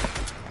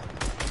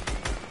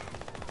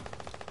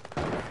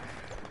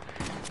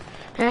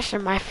me.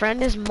 Ashton, my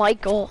friend is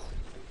Michael.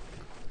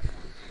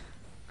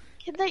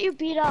 Kid that you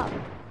beat up.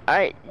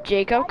 Alright,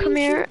 Jacob, come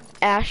here.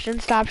 Ashton,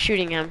 stop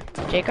shooting him.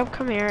 Jacob,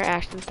 come here.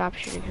 Ashton, stop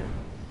shooting him.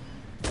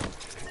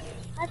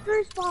 I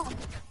first bomb.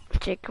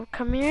 Jacob,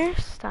 come here.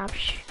 Stop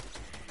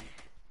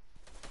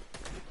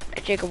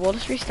Jacob, we'll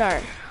just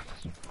restart.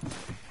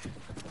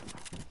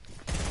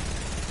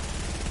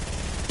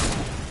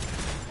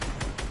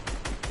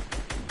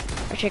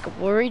 Alright, Jacob,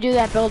 we'll redo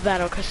that build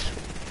battle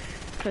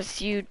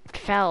because you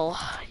fell,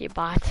 you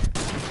bot.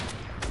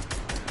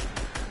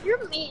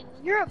 You're mean.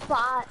 You're a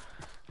bot.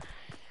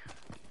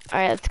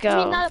 Alright, let's go. I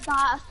mean, not a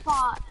bot, a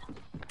bot.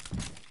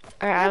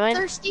 Alright,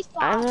 Thirsty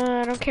bot.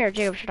 I don't care.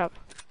 Jacob, shut up.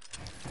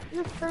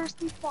 You're a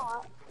thirsty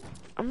bot.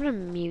 I'm gonna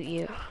mute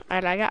you.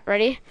 Alright, I got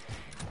ready.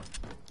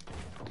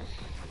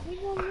 Why you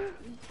gonna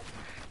mute me?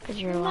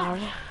 Because you're loud.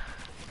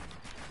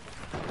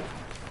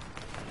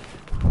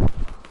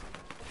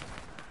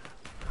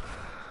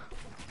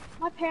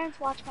 My parents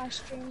watch my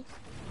streams.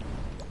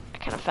 I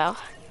kind of fell.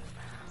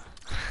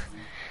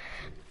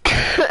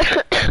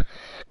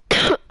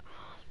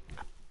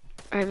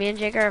 Alright, me and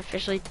Jake are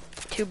officially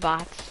 2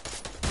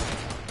 bots.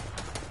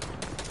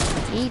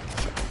 Yeet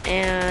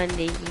and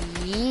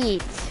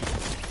yeet.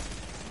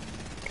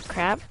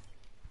 Crap.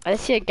 I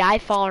just see a guy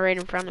fall right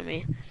in front of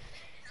me.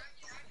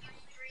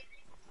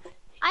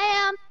 I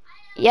am.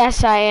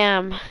 Yes, I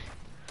am.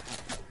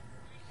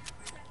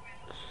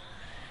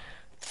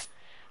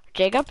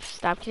 Jacob,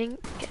 stop getting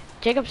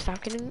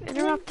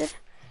interrupted.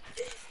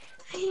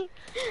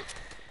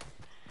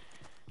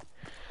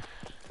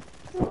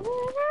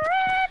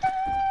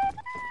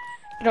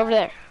 Get over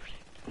there.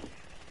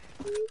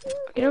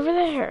 Get over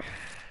there.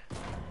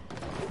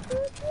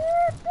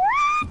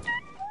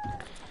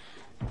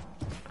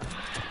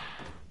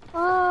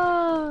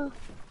 Oh.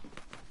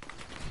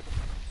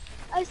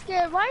 I'm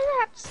scared. Why do I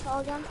have to spell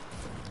again?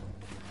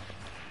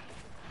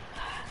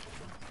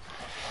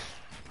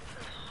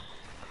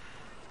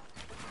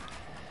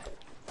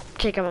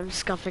 Jacob, I'm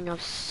scuffing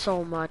up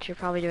so much. You're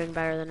probably doing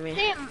better than me.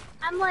 Damn,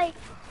 I'm like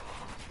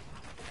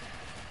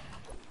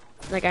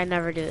I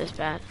never do this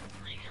bad.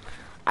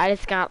 I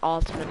just got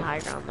ultimate high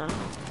ground though.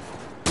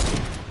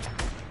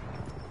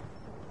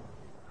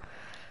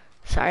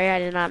 Sorry, I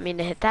did not mean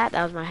to hit that.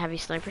 That was my heavy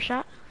sniper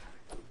shot.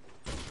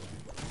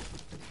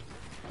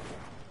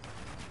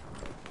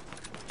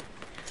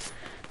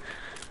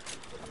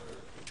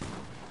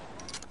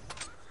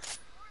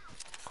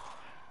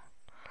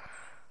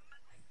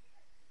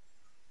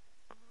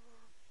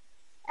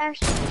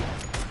 actually.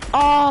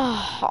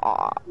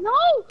 Oh, No,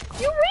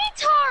 you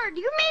retard!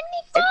 You made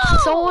me fall.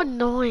 it's so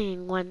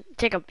annoying when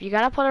Jacob. You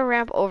gotta put a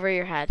ramp over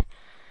your head.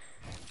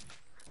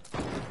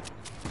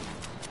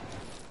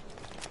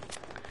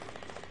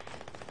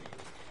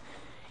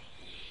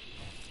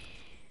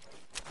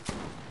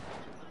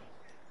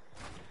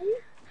 Why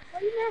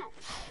are you mad?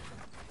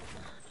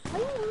 Why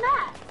are you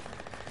mad?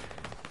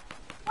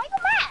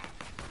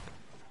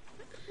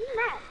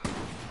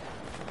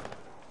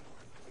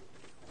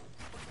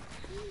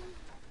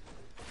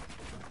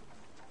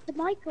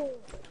 Michael.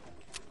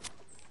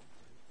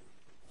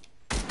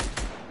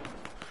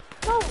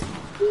 No,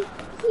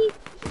 he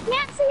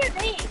can't say your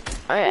name.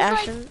 Alright, He's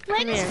Ashton, like, come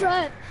Lenny's here.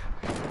 friend.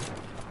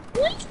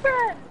 Lenny's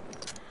friend.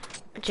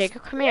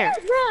 Jacob, come here.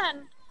 Lenny's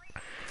friend.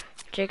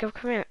 Jacob,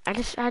 come here. I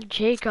just had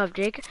Jacob.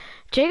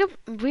 Jacob,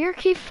 we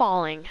keep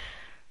falling.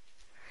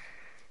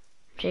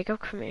 Jacob,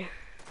 come here.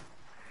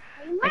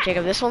 Alright,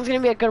 Jacob, this one's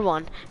gonna be a good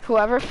one.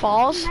 Whoever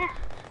falls,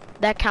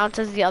 that counts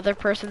as the other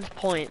person's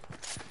point.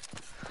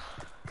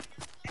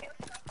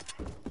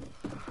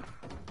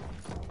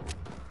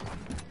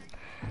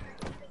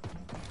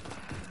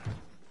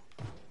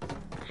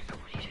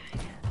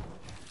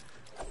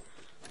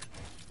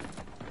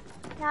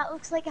 That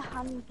looks like a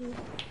honeybee.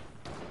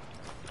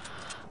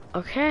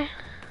 Okay.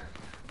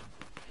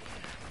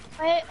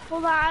 Wait,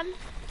 hold on.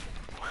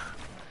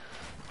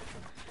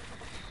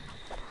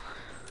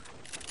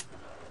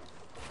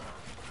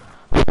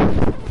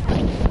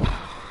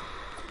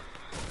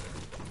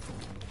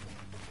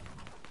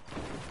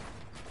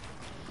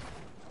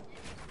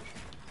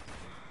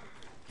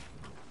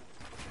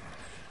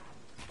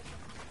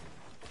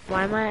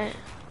 Why am I?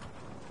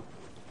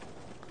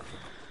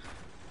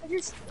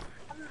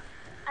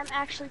 I'm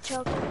actually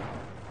choking.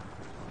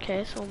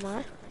 Okay, so am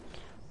I.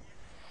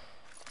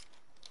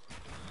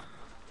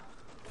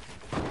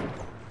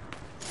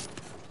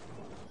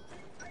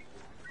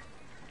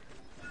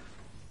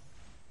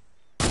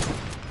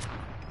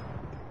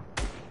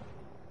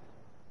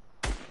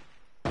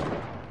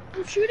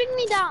 They're shooting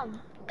me down.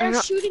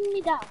 They're shooting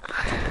me down.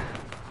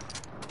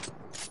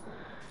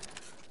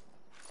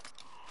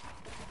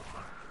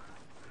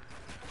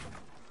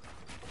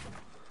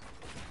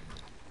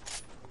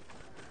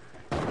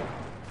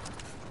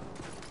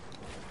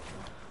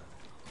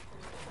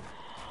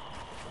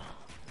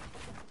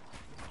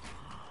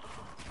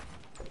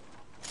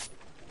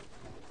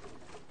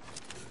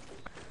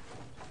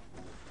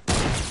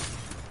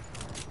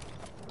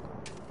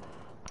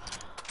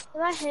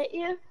 Did I hit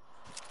you?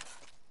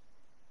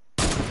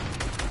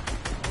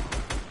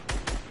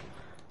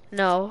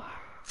 No.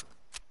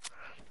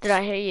 Did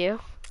I hit you?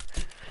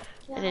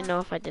 Yeah. I didn't know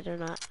if I did or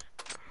not.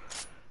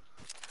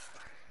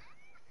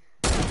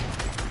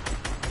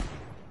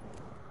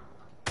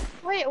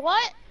 Wait,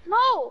 what?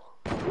 No!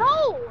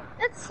 No!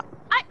 It's...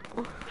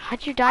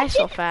 How'd you die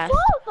so fast?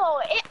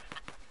 Though.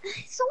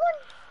 Someone...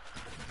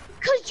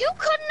 Cause you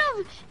couldn't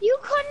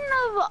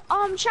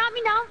have shot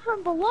me down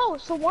from below,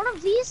 so one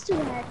of these two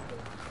had to.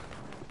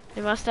 They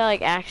must have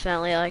like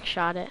accidentally like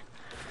shot it.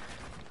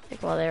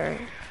 Like while they were...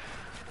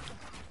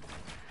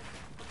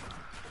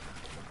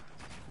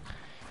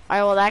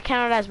 Alright, well that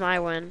counted as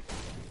my win.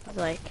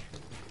 Like,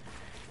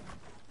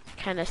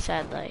 kinda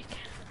said like...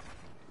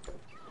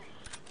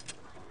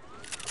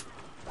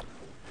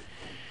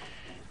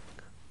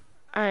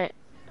 Alright.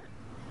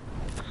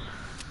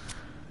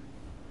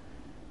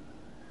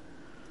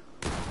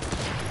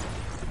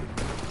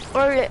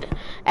 Alright,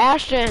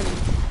 Ashton!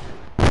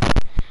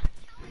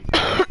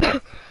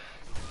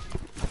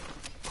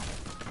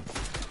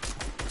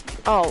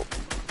 Oh,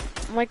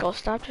 Michael,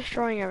 stop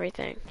destroying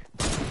everything.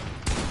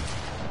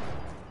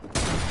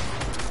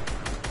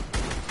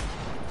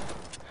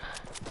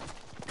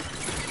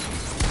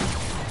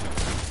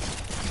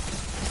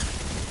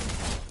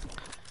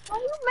 Why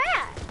are you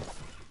mad?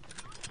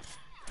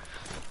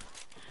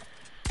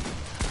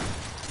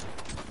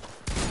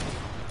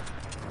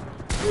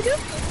 You do,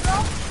 bro.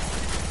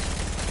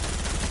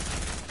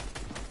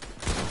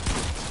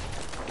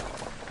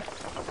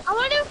 I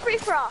want to do a free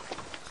for all.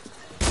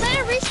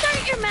 Then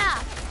restart your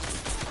map.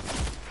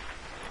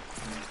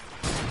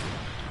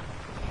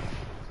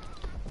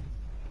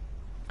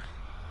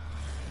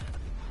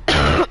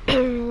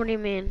 What do you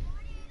mean?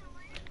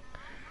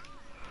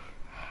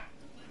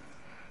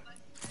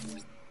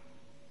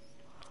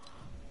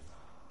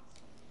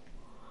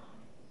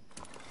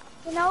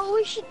 You know what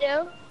we should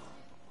do?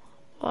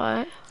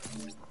 What?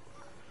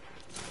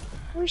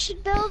 We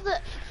should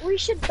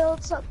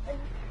build something.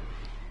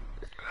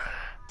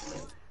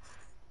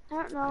 I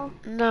don't know.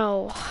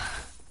 No.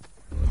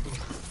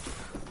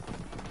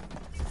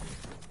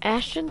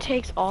 Ashton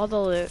takes all the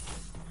loot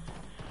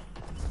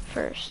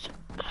first.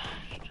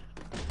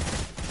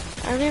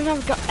 I don't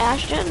even have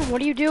Ashton,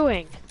 what are you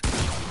doing?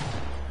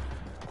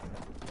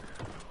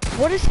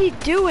 What is he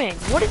doing?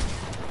 What is...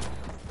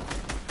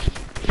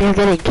 You're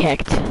getting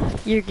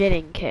kicked. You're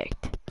getting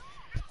kicked.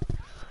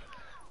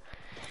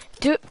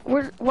 Dude,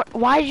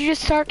 why did you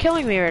just start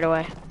killing me right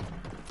away?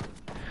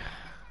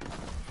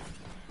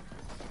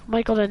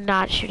 Michael did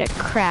not shoot at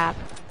crap.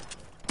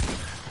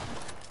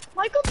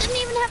 Michael didn't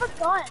even have a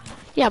gun.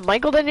 Yeah,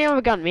 Michael didn't even have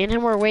a gun. Me and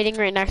him were waiting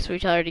right next to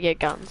each other to get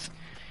guns.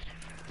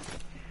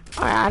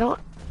 Alright,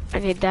 I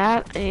need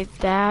that. I need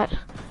that.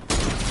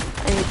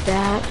 I need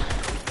that.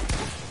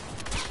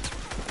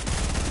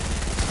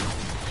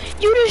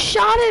 You just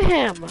shot at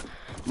him!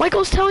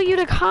 Michael's telling you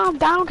to calm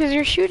down because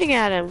you're shooting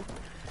at him.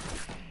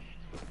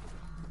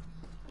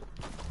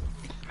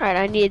 Alright,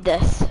 I need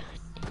this.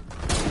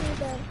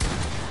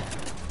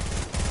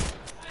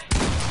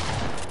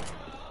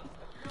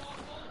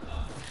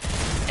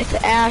 It's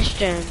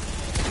Ashton.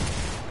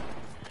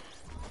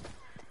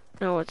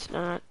 No, it's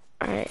not.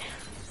 Alright.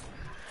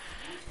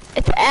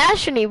 It's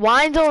Ashton. He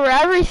whines over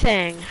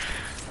everything.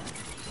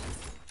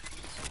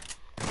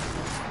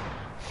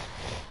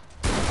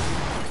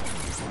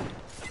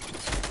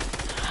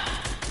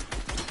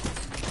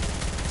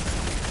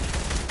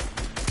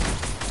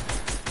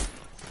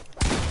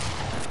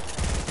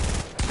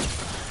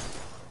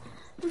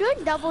 I'm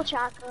doing double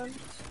shotgun.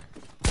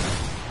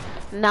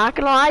 Not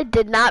gonna lie,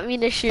 did not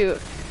mean to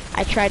shoot.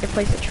 I tried to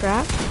place a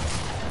trap.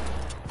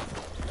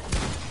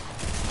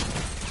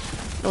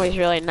 No, he's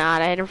really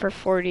not. I hit him for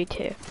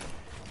 42.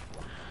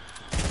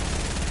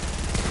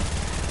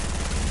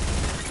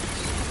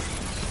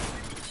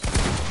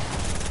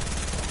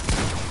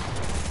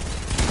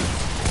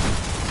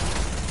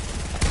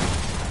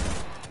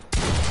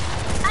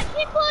 I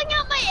keep pulling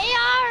out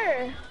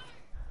my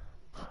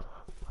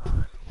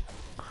AR.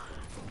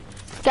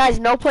 Guys,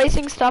 no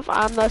placing stuff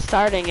on the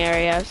starting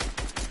areas.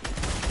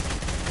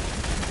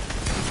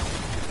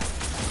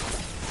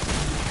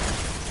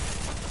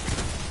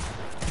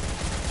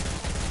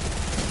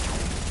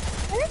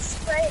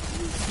 That's great.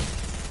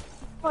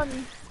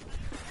 Fun.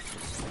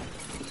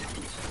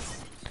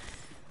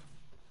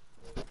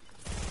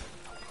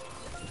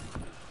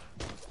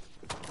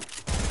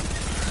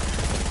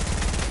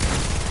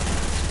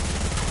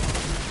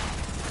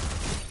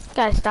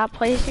 Guys, stop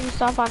placing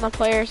stuff on the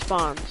player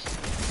spawns.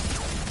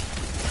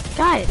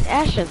 Guys,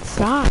 Ashton,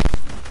 stop.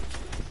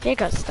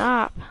 Jacob,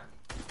 stop.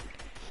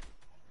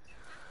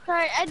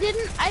 Sorry, I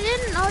didn't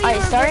know you Alright,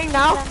 were starting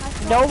now.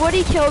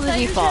 Nobody kill the So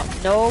you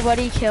default.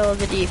 Nobody kill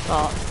the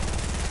default.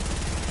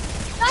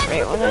 Guys,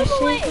 Wait, what let's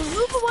did I move say? away.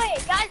 Move away.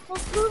 Guys,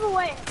 let's move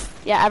away.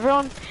 Yeah,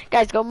 everyone,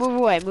 guys, go move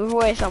away. Move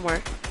away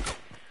somewhere.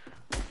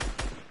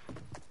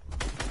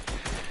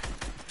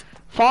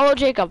 Follow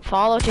Jacob.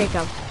 Follow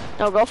Jacob.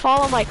 No, go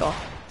follow Michael.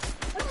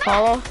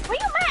 Follow. Where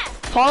you at?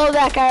 Follow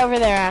that guy over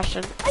there,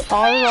 Ashton.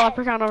 Follow the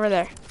leprechaun over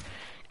there.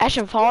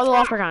 Ashton, follow the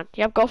leprechaun.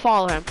 Yep, go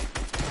follow him.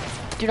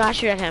 Do not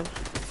shoot at him.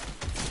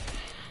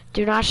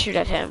 Do not shoot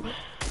at him.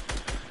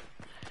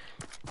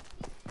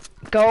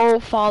 Go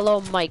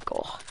follow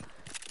Michael.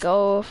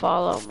 Go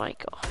follow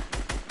Michael.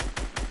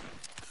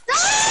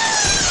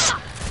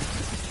 Ah!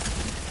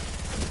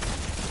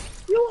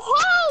 You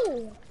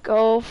ho!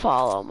 Go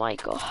follow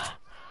Michael.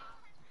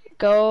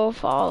 Go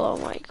follow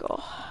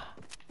Michael.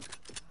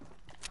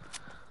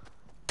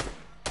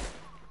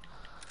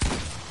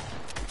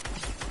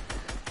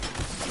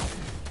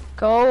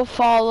 Go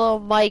follow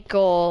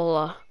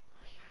Michael.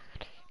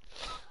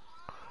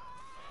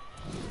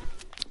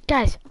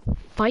 Guys,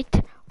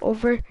 fight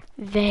over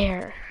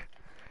there.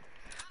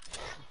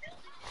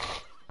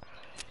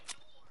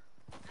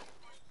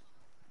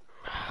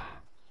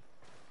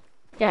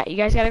 Yeah, you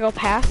guys gotta go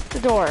past the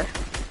door.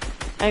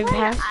 I mean,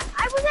 past.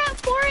 I was at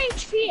 4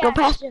 HP. Go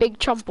past Ashton. Big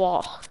Chump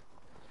Wall.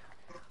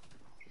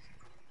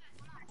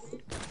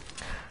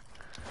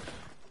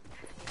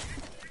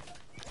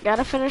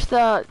 Gotta finish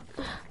the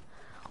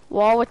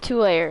wall with 2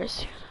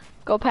 layers.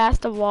 Go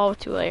past the wall with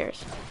 2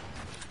 layers.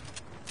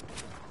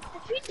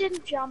 If he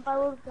didn't jump, I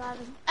would have got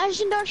him.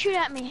 Ashton, don't shoot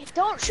at me.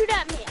 Don't shoot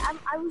at me.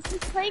 I was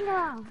just playing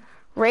around.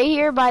 Right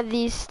here by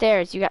these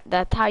stairs. You got.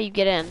 That's how you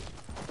get in.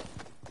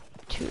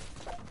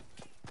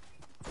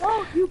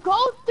 No, you go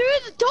through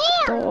the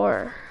door.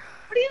 Door.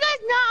 What do you guys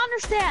not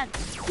understand?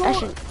 Door.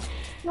 Ashton,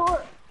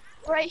 Door.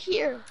 Right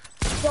here.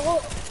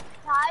 Door.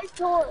 Guys,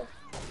 door.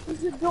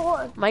 There's a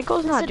door.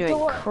 Michael's There's not a doing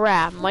door.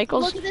 crap.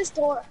 Michael's. Look at this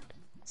door.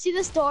 See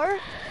this door?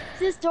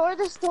 See this door?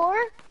 This door?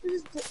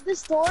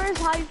 This door is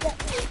how you get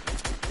through.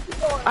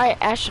 The door. Alright,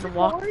 Ashton,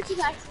 walk. Door to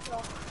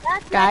Mexico.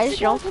 That's Guys, Mexico, you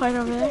don't this fight is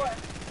over the there. door.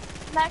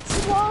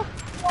 Mexico,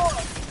 door.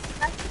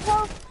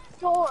 Mexico,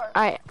 door.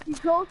 Alright, You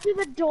go through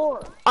the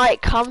door.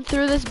 alright, come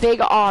through this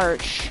big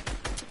arch.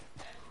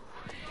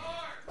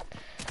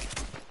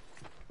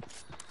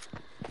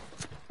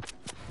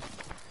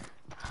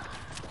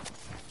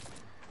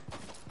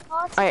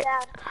 Oh, it's Alright.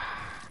 bad.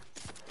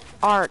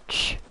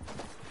 Arch.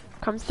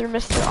 Come through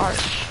Mr.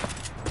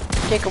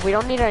 Arch. Jacob, we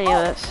don't need any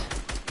of this.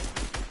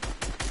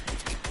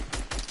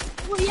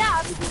 Well,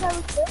 yeah, because I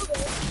was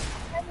building.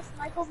 I just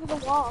snipe over the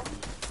wall.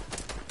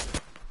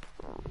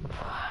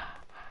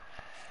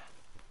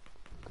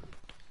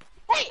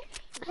 Hey,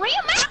 where you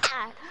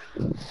at?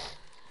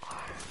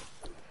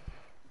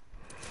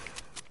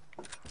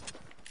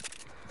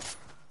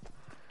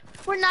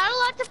 We're not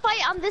allowed to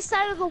fight on this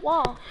side of the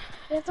wall.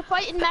 We have to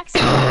fight in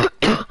Mexico.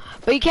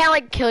 But you can't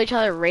like kill each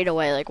other right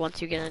away, like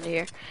once you get into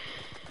here.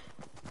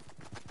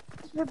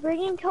 We're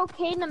bringing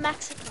cocaine to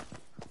Mexico.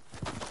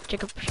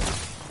 Jacob.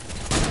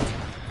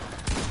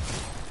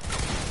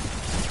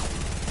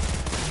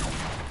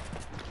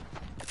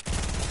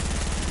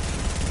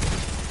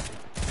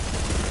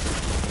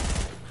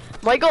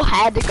 Michael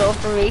had to go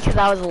for me because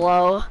I was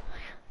low.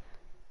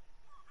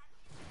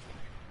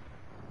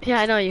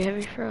 Yeah, I know, you hit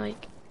me for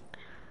like...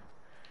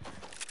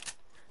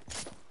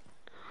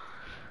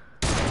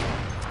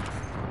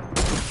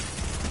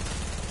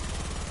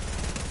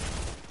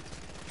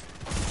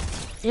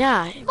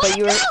 Yeah, but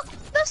you were...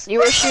 The You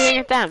were shooting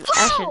at them,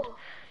 Ashton.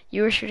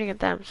 You were shooting at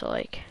them, so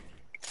like.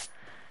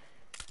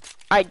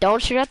 Alright,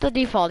 don't shoot at the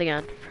default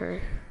again.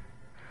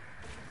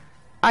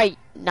 Alright,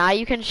 now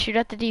you can shoot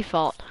at the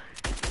default.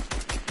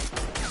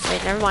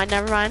 Wait, never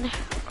mind.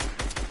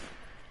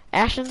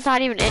 Ashton's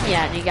not even in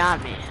yet, and you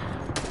got me.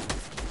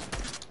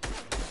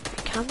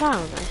 Calm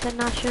down, I said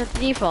not shoot at the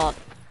default.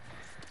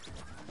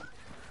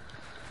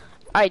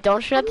 Alright,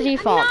 don't shoot at the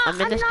default. I'm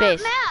in this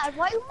base. I'm not mad.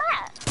 Why are you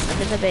mad?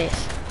 I'm in the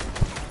base.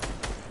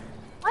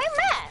 Why are you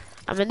mad?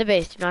 I'm in the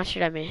base. Do not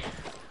shoot at me.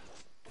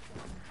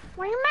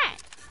 Why are you mad?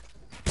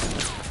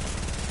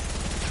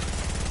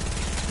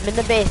 I'm in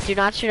the base. Do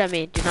not shoot at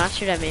me. Do not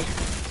shoot at me.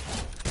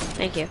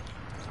 Thank you.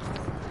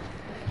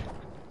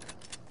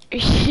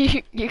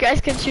 You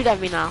guys can shoot at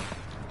me now.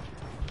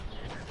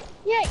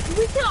 Yeah,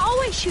 we can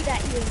always shoot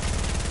at you.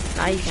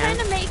 Now you can.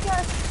 Trying to make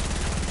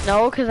us.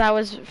 No, because I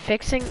was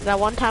fixing, that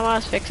one time I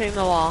was fixing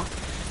the wall.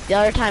 The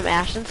other time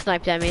Ashton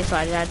sniped at me, so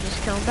I had to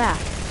just kill him back.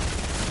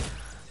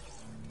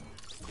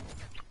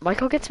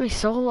 Michael gets me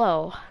so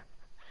low.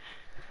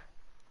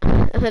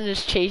 And then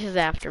just chases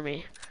after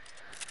me.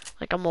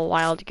 Like I'm a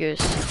wild goose.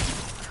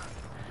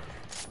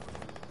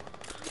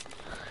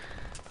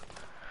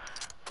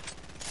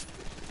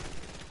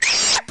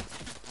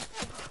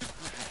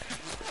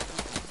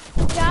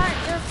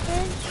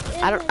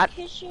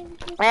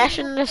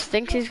 Ashton just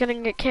thinks he's gonna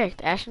get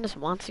kicked. Ashton just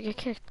wants to get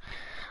kicked.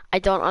 I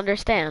don't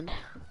understand.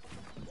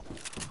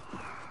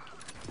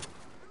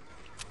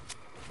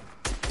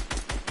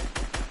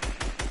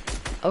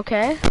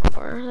 Okay,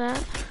 where's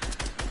that?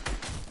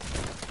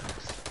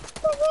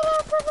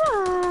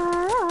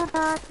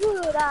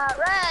 Blue dot,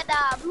 red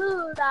dot,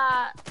 blue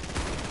dot.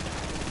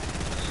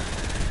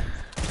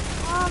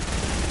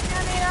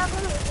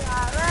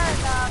 Red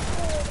dot,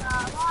 blue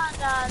dot, 1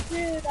 dot,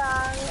 2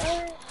 dot,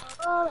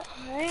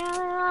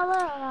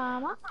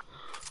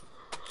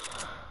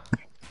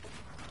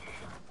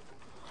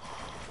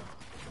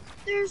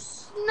 There's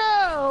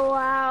snow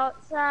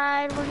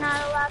outside. We're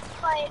not allowed to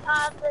fight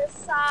on this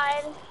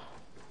side.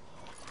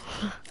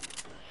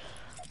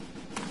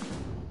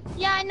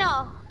 Yeah, I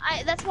know.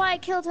 That's why I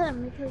killed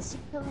him, because he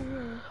killed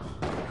me.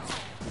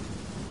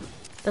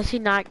 Does he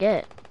not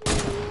get?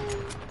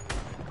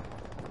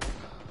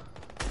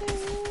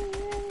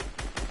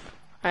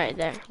 Alright,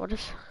 there. What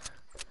is...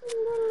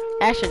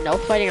 Ashton, no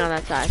fighting on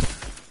that side.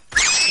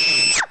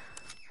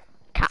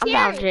 Calm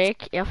down,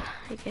 Jake. Yep.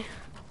 Okay.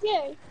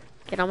 Scary.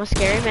 Get on a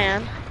scary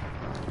man.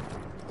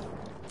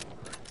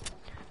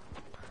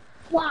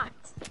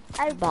 Blocked.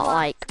 I But blocked.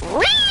 like,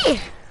 I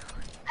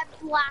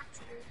blocked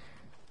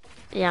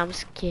you. yeah, I'm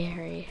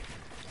scary.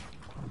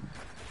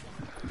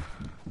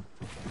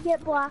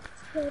 Get blocked,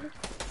 kid.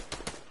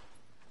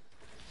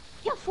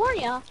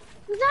 California?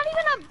 There's not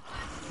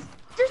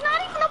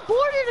even a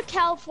border to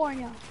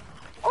California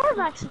or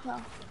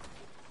Mexico.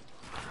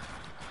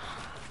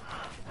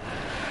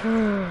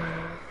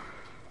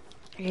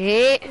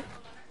 Yeah.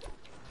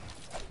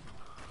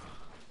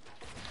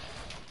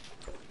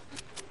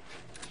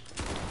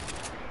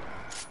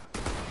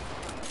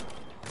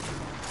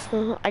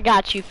 I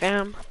got you,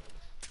 fam.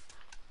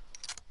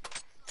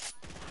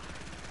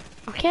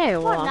 Okay,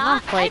 well, I'm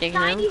not fighting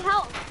I have 90 him.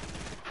 health.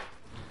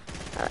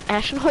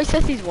 Ashton always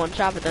says he's one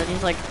shot, but then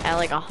he's like at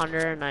like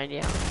 190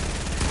 health.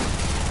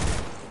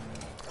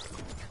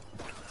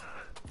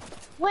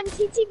 When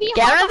TTV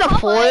Get rid of the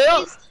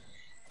foil.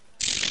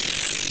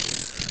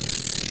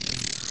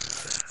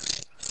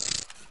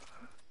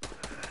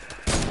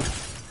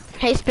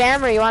 Hey,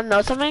 Spammer, you want to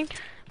know something?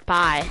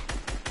 Bye.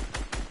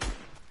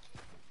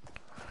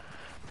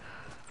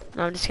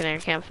 No, I'm just kidding. I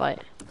can't fight.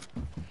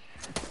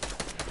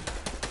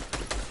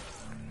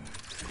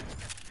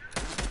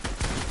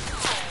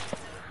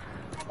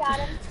 I got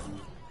him.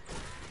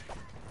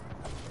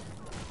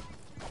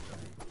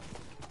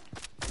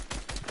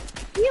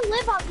 You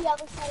live on the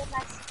other side of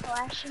Mexico,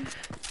 Ashton.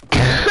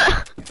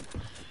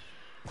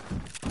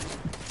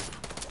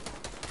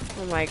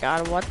 Oh my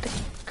god, what the...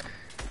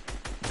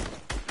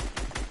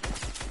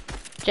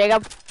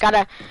 Jacob,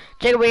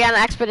 we got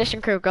an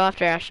expedition crew. Go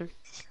after Ashton.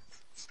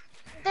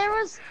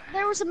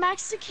 There was a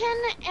Mexican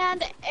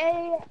and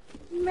a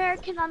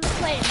American on the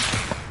plane.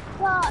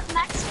 The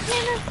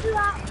Mexican threw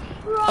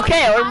out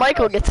Okay, or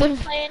Michael gets him.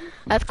 Plane,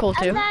 That's cool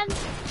too.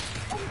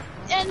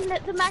 and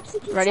the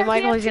Mexican Ready, said,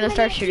 Michael? "We He's have gonna too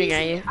start many shooting of at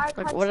these you. in our Like,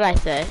 country." what did I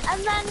say?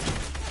 And then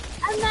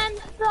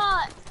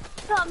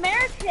the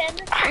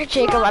American. Alright,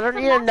 Jacob, I don't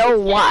need to know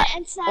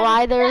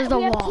why there's the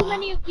we have wall. too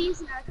many of these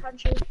in our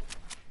country.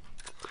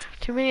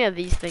 Too many of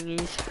these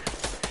thingies.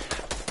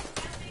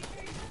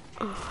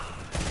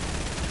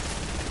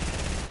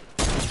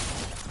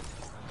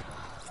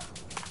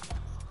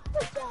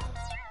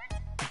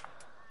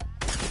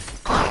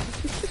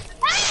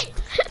 Hey!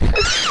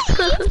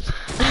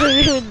 I don't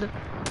even know.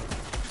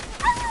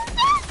 I'm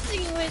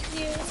dancing with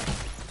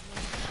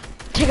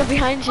you. Jacob,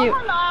 behind you. Oh,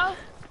 hello.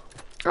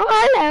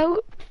 Oh, hello.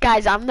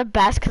 Guys, I'm the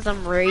best because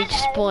I'm Rage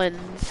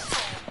Splins.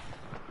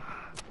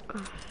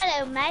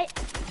 Hello, mate.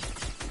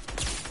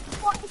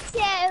 What's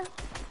you?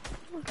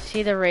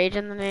 See, the rage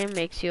in the name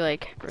makes you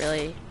like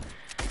really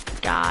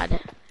God.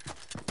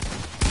 I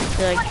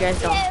feel like you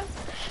guys don't.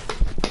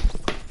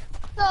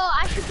 So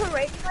I should put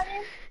rating on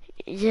it?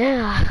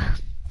 Yeah.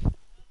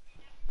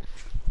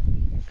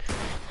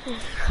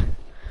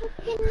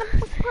 Looking up a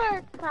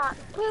bird pop,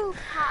 blue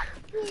pop,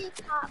 tree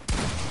pop.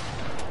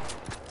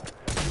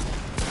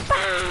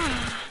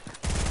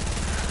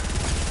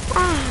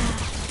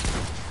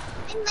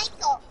 I'm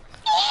Michael.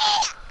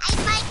 I'm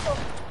Michael.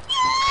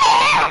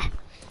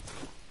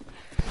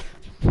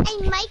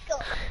 I'm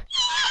Michael.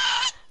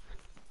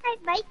 I'm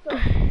Michael.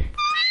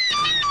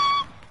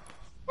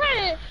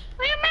 Hey,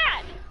 why are you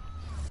mad?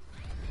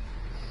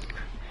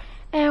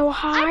 Oh,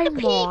 hi, I'm the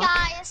P Mark.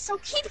 guy, so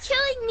keep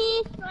killing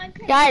me. So I'm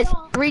Guys,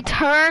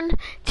 return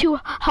to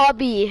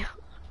hubby.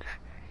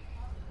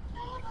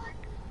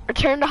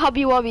 Return to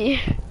Hubby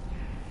Wubby.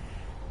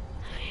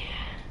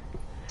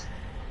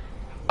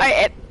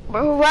 Alright,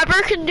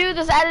 whoever can do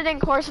this editing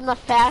course in the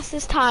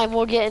fastest time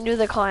will get into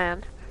the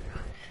clan.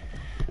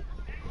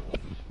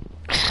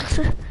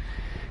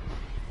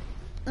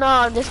 No,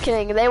 I'm just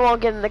kidding. They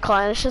won't get in the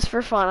clan. It's just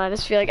for fun. I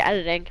just feel like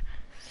editing.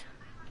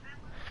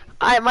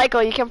 Alright,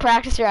 Michael, you can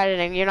practice your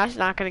editing. You're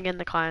not gonna get in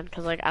the clan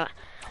because like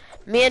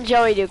me and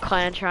Joey do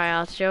clan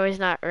tryouts. Joey's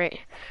not right.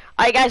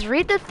 Alright, guys,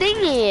 read the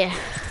thingy.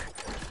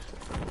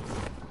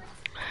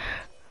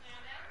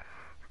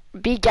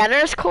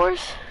 Beginners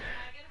course.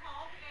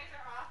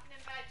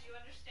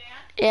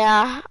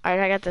 Yeah.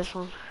 Alright, I got this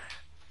one.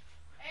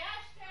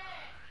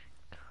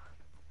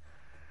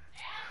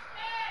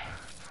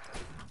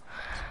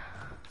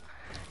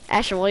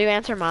 Ashton, will you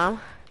answer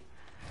Mom?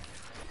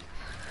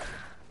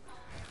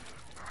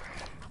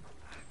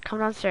 Come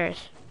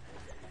downstairs.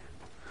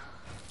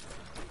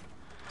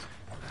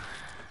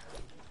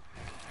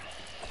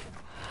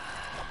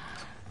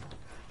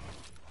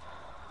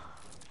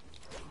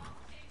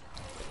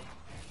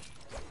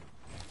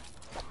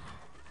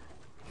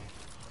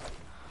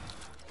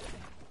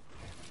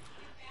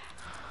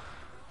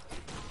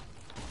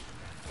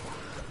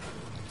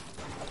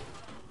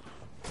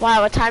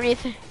 Wow, what time do you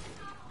think?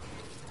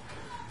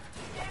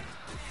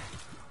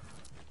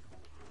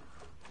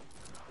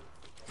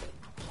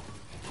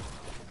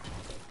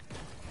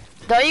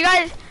 Don't you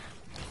guys...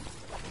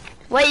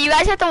 Wait, you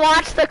guys have to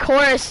watch the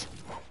course.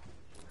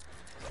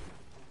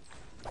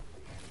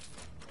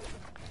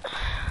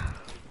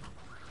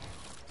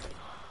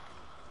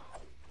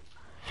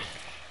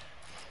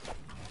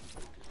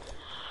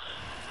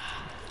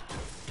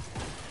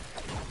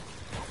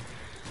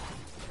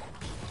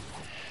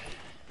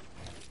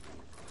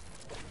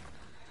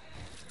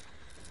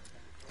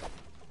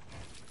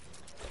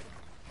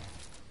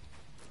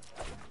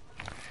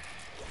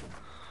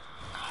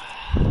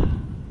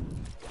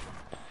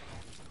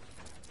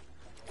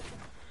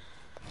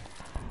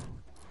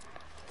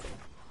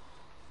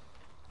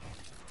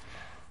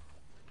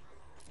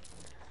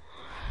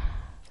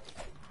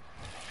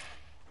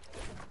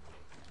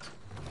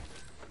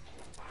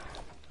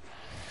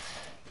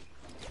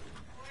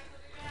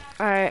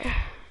 Alright.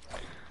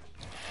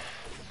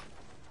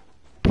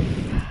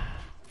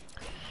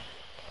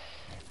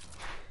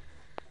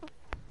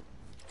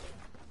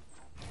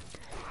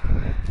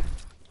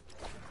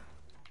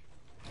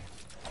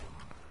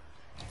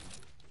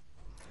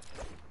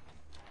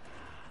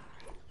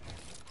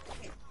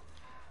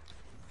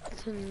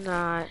 It's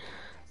not.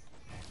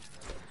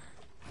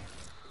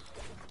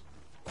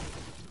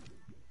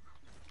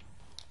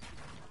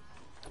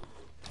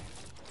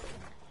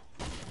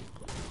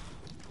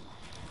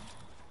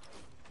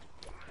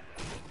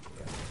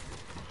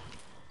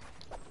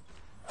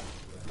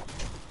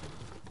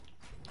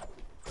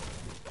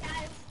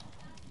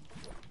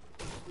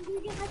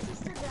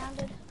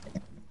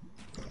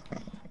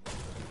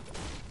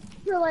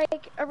 For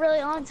like a really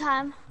long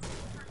time.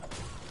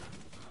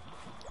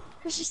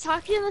 Cause she's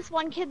talking to this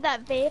one kid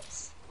that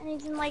vapes, and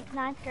he's in like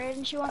 9th grade,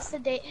 and she wants to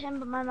date him,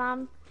 but my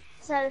mom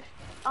said,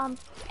 and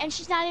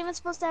she's not even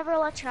supposed to have her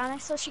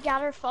electronics, so she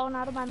got her phone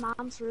out of my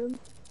mom's room.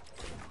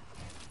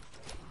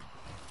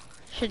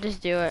 Should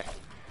just do it.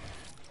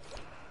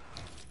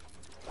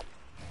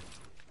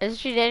 Isn't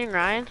she dating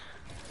Ryan?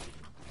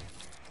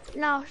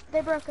 No,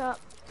 they broke up.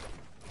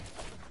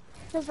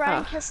 Cause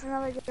Ryan kissed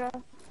another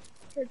girl.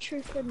 For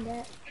truth or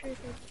dare. Truth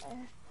or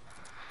dare.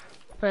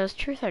 But it was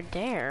truth or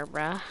dare,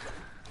 bruh.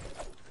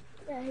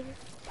 Yeah,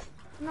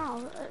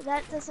 no,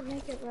 that doesn't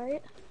make it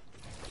right.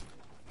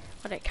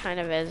 But it kind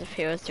of is if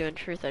he was doing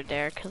truth or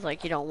dare, cause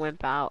like you don't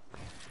wimp out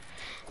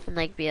and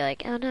like be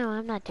like, oh no,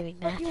 I'm not doing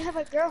that. But you have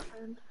a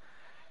girlfriend.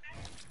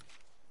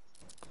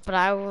 But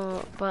I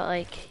will. But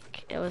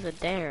like it was a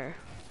dare.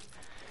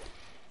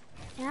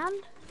 And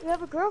you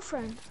have a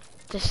girlfriend.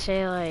 Just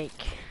say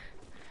like,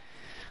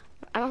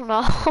 I don't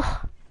know.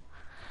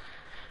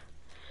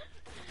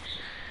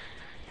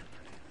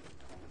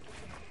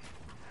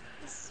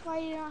 This is why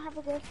you don't have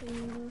a girlfriend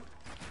anymore.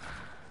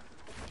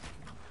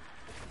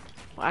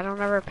 I don't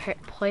ever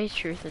play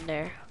truth and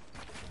dare.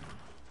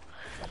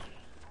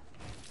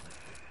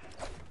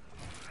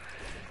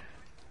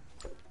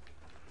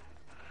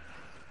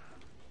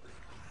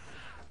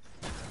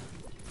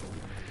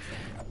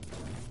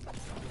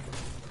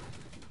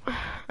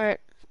 Alright.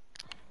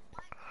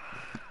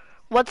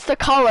 What's the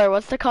color?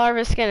 What's the color of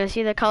his skin? Is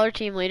he the color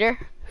team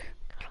leader?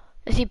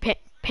 Is he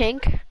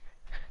pink?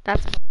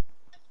 That's...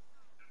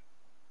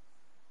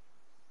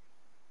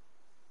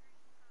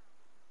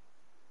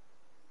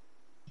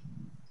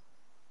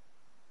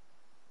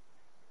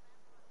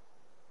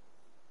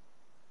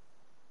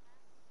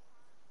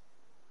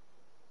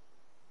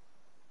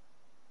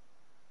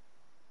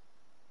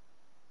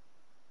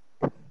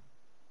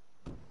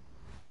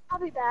 I'll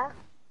be back.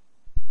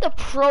 The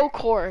pro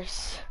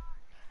course.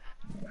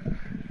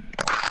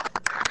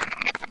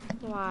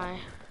 Why?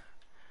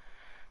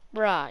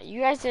 Bruh,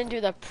 you guys didn't do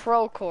the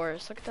pro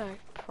course. Look at the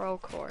pro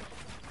course.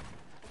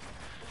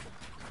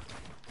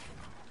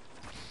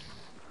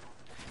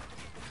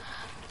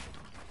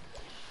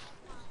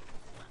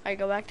 I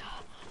go back to...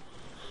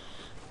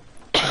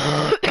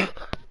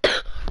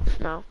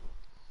 No.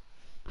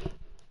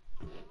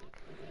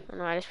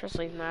 No, I just press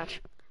leave match.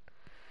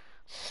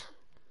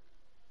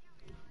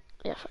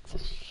 Yeah, fuck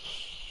this.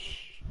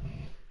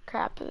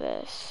 Crap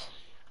this.